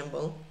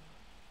questionable.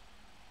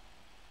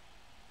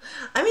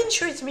 I mean,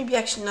 sure, it's maybe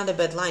actually not a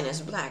bad line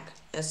as black,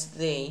 as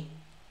they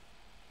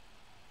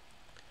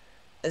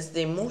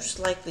most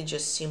likely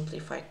just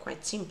simplify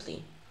quite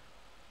simply.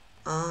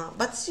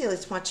 But still,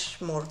 it's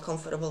much more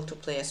comfortable to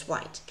play as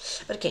white.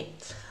 But okay,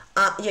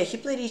 yeah, he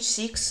played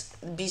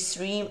h6,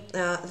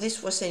 b3.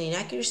 This was an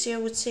inaccuracy, I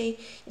would say.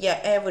 Yeah,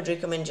 I would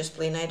recommend just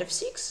play knight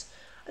f6,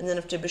 and then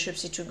after bishop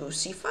c2 go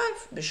c5,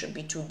 bishop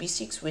b2,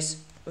 b6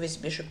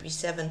 with bishop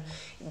e7.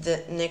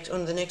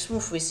 On the next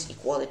move with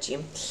equality.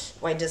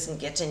 White doesn't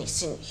get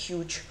anything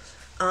huge.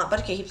 But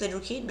okay, he played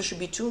rook 8, bishop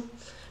b2,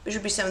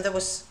 bishop b7. That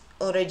was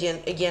already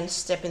again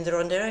step in the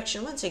wrong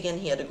direction. Once again,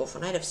 he had to go for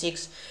knight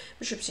f6,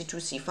 bishop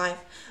c2,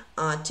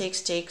 c5.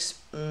 Takes.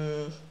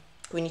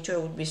 Queen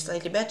e2 would be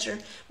slightly better,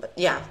 but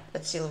yeah,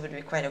 that still would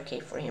be quite okay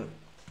for him.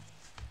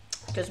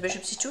 Because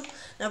bishop c2,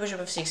 now bishop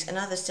f6,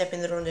 another step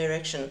in the wrong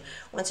direction.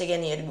 Once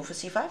again, he had to go for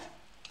c5.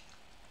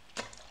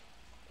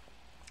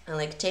 And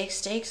like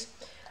takes.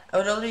 I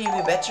would already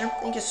be better.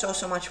 Thank you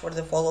so much for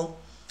the follow.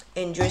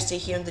 Enjoy, stay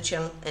here on the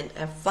channel and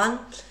have fun.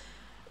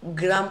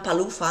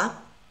 Grandpalufa.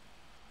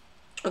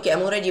 Okay,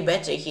 I'm already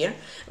better here,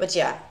 but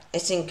yeah, I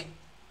think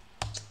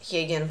he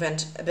again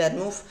went a bad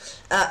move.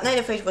 Knight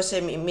f8 was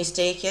a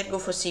mistake here. Go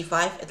for c5,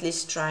 at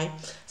least try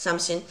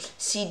something.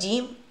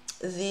 cd,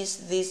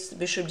 this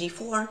bishop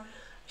d4.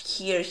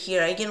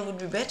 Here again would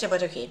be better,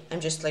 but okay, I'm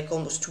just like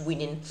almost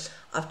winning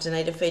after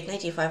knight f8.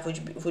 Knight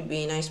e5 would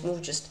be a nice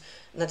move, just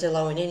not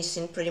allowing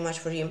anything pretty much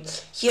for him.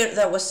 Here,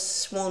 that was a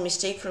small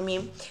mistake from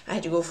him. I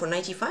had to go for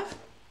knight e5,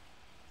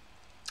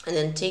 and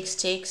then takes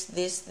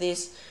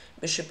this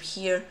bishop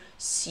here,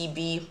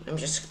 cb. I'm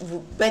just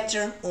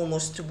better,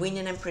 almost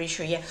winning, I'm pretty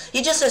sure. Yeah,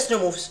 he just has no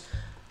moves.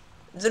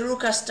 The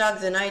rook are stuck,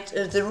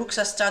 the rooks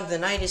are stuck, the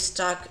knight is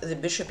stuck, the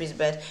bishop is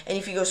bad, and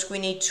if he goes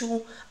queen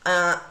a2,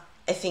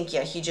 I think,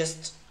 yeah,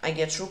 I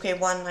get rook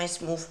a1,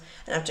 nice move,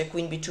 and after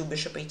queen b2,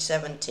 bishop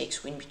h7, takes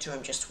queen b2,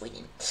 I'm just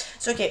winning.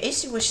 So okay,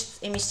 ac was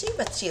a mistake,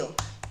 but still,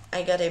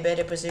 I got a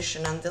better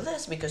position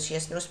nonetheless, because he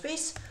has no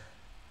space.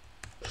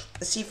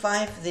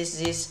 c5,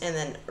 this, and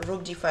then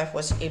rook d5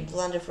 was a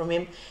blunder from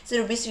him.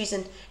 So b3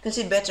 isn't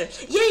considered better.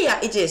 Yeah,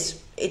 it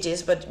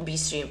is, but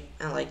b3,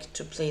 I like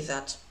to play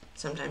that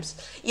sometimes.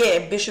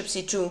 Yeah, bishop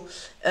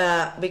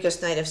c2,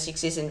 because knight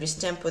f6 is in this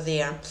tempo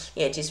there.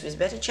 Yeah, it is with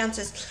better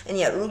chances. And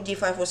yeah, rook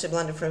d5 was a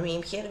blunder from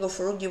him. He had to go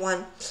for rook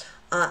d1,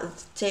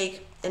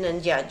 take, and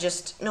then yeah,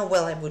 just, no,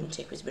 well, I wouldn't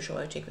take with bishop,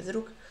 I would take with the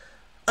rook.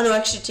 Oh no,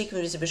 actually taking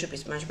with the bishop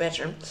is much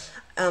better.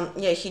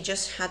 Yeah, he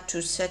just had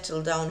to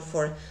settle down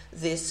for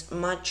this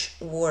much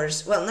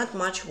worse, well, not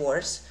much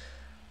worse,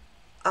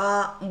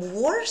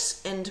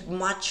 worse and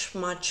much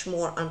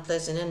more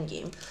unpleasant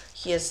endgame.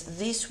 He has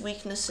these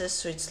weaknesses,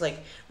 so it's like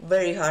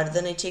very hard.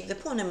 Then I take the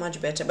pawn and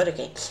much better, but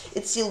okay,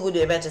 it still would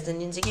be better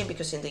than in the game,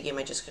 because in the game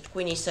I just had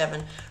queen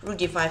a7, rook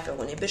d5, I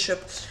won a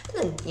bishop, and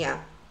then yeah,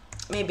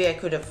 maybe I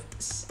could have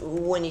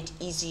won it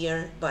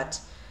easier, but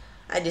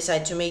I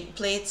decided to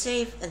play it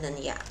safe, and then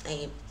yeah,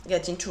 I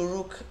get into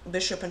rook,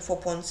 bishop and 4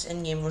 pawns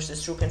endgame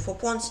versus rook and 4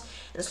 pawns,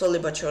 and slowly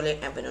but surely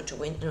I went on to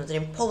win another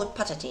game.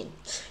 PATRON.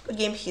 Good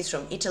game, he's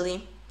from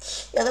Italy.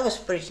 Yeah, that was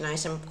pretty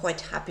nice. I'm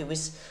quite happy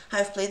with how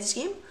I've played this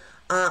game.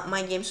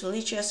 My games with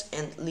Lichess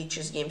and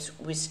Lichess games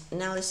with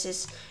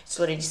analysis. It's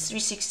already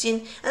 3:16,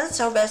 and that's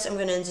how guys I'm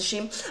gonna end the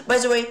stream. By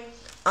the way,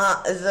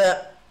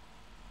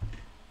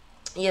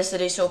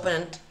 yesterday's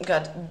opponent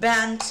got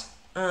banned,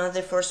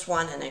 the first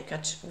one, and I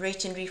got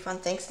rating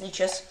refund. Thanks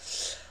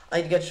Lichess.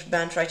 I got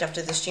banned right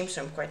after the stream,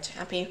 so I'm quite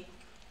happy.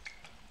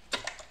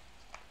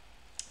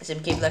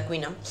 SMK Black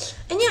winner.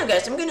 And yeah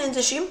guys, I'm gonna end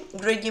the stream.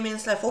 Great game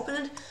against live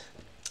opponent.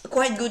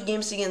 Quite good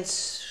games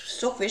against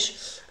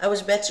Stockfish. I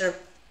was better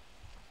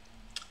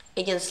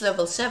against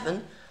level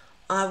 7.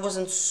 I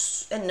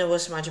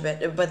was much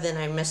better, but then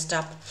I messed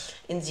up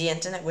in the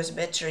end, and I was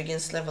better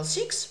against level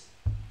 6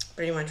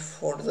 pretty much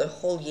for the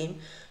whole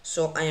game,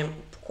 so I am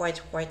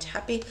quite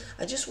happy.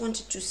 I just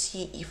wanted to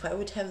see if I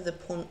would have the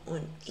pawn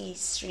on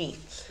a3,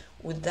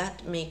 would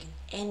that make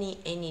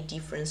any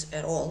difference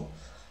at all?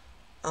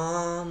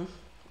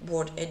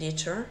 Board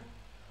editor,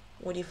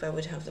 what if I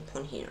would have the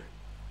pawn here?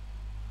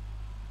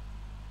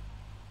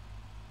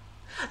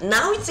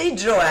 Now it's a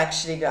draw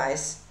actually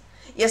guys.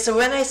 Yeah, so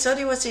when I thought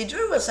it was a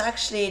draw, it was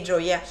actually a draw,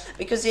 yeah,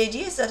 because the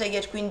idea is that I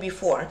get queen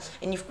b4,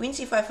 and if queen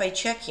c5 I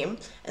check him,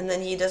 and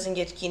then he doesn't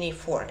get king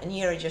a4, and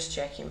here I just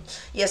check him.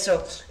 Yeah,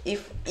 so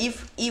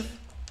if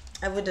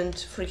I wouldn't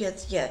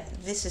forget, yeah,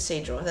 this is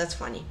a draw, that's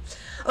funny.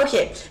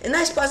 Okay, a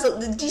nice puzzle,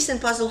 the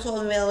decent puzzle,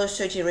 12 values,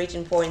 30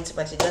 rating points,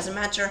 but it doesn't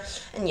matter,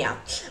 and yeah.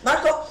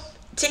 Marco,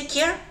 take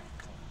care.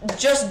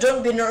 Just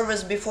don't be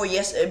nervous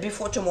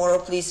before tomorrow,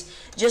 please.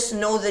 Just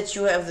know that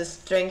you have the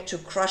strength to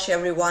crush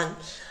everyone.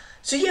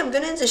 So yeah, I'm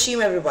gonna end the stream,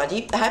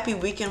 everybody. Happy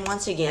weekend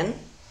once again.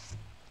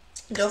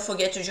 Don't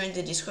forget to join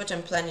the Discord.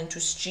 I'm planning to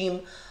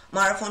stream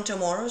marathon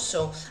tomorrow,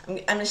 so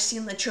I'm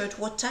still not sure at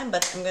what time,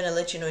 but I'm gonna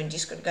let you know in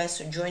Discord, guys,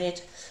 so join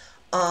it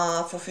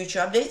for future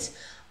updates.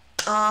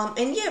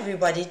 And yeah,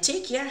 everybody,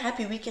 take care.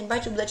 Happy weekend. Bye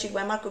to Bloodchick,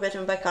 by Marco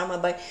Batman, by Karma,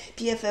 by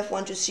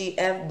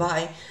PFF123F,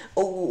 by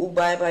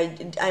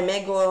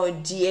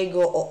Imego,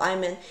 Diego, or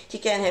Iman.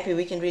 Take care and happy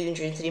weekend. Really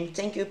enjoy the stream.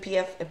 Thank you,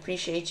 PF.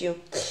 Appreciate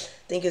you.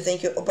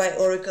 Thank you. By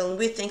Oracle and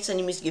Wit. Thanks,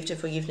 Animis Gifted,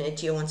 for giving a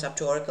tier 1 up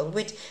to Oracle and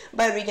Wit.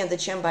 By Regan the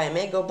Champ, by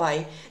Imego,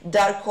 by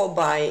Darko,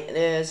 by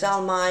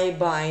Zalmai,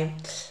 by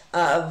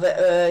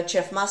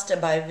Chef Master,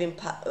 by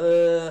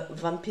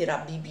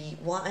Vampira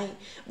BBY,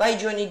 by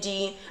Johnny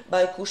D,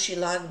 by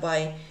Kushilag,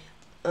 by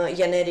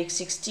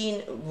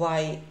Yaneric16,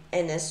 by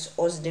NS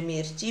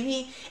Ozdemir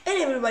TV,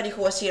 and everybody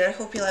who was here. I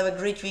hope you'll have a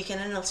great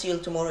weekend, and I'll see you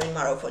tomorrow in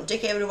Marathon.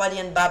 Take care, everybody,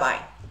 and bye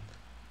bye.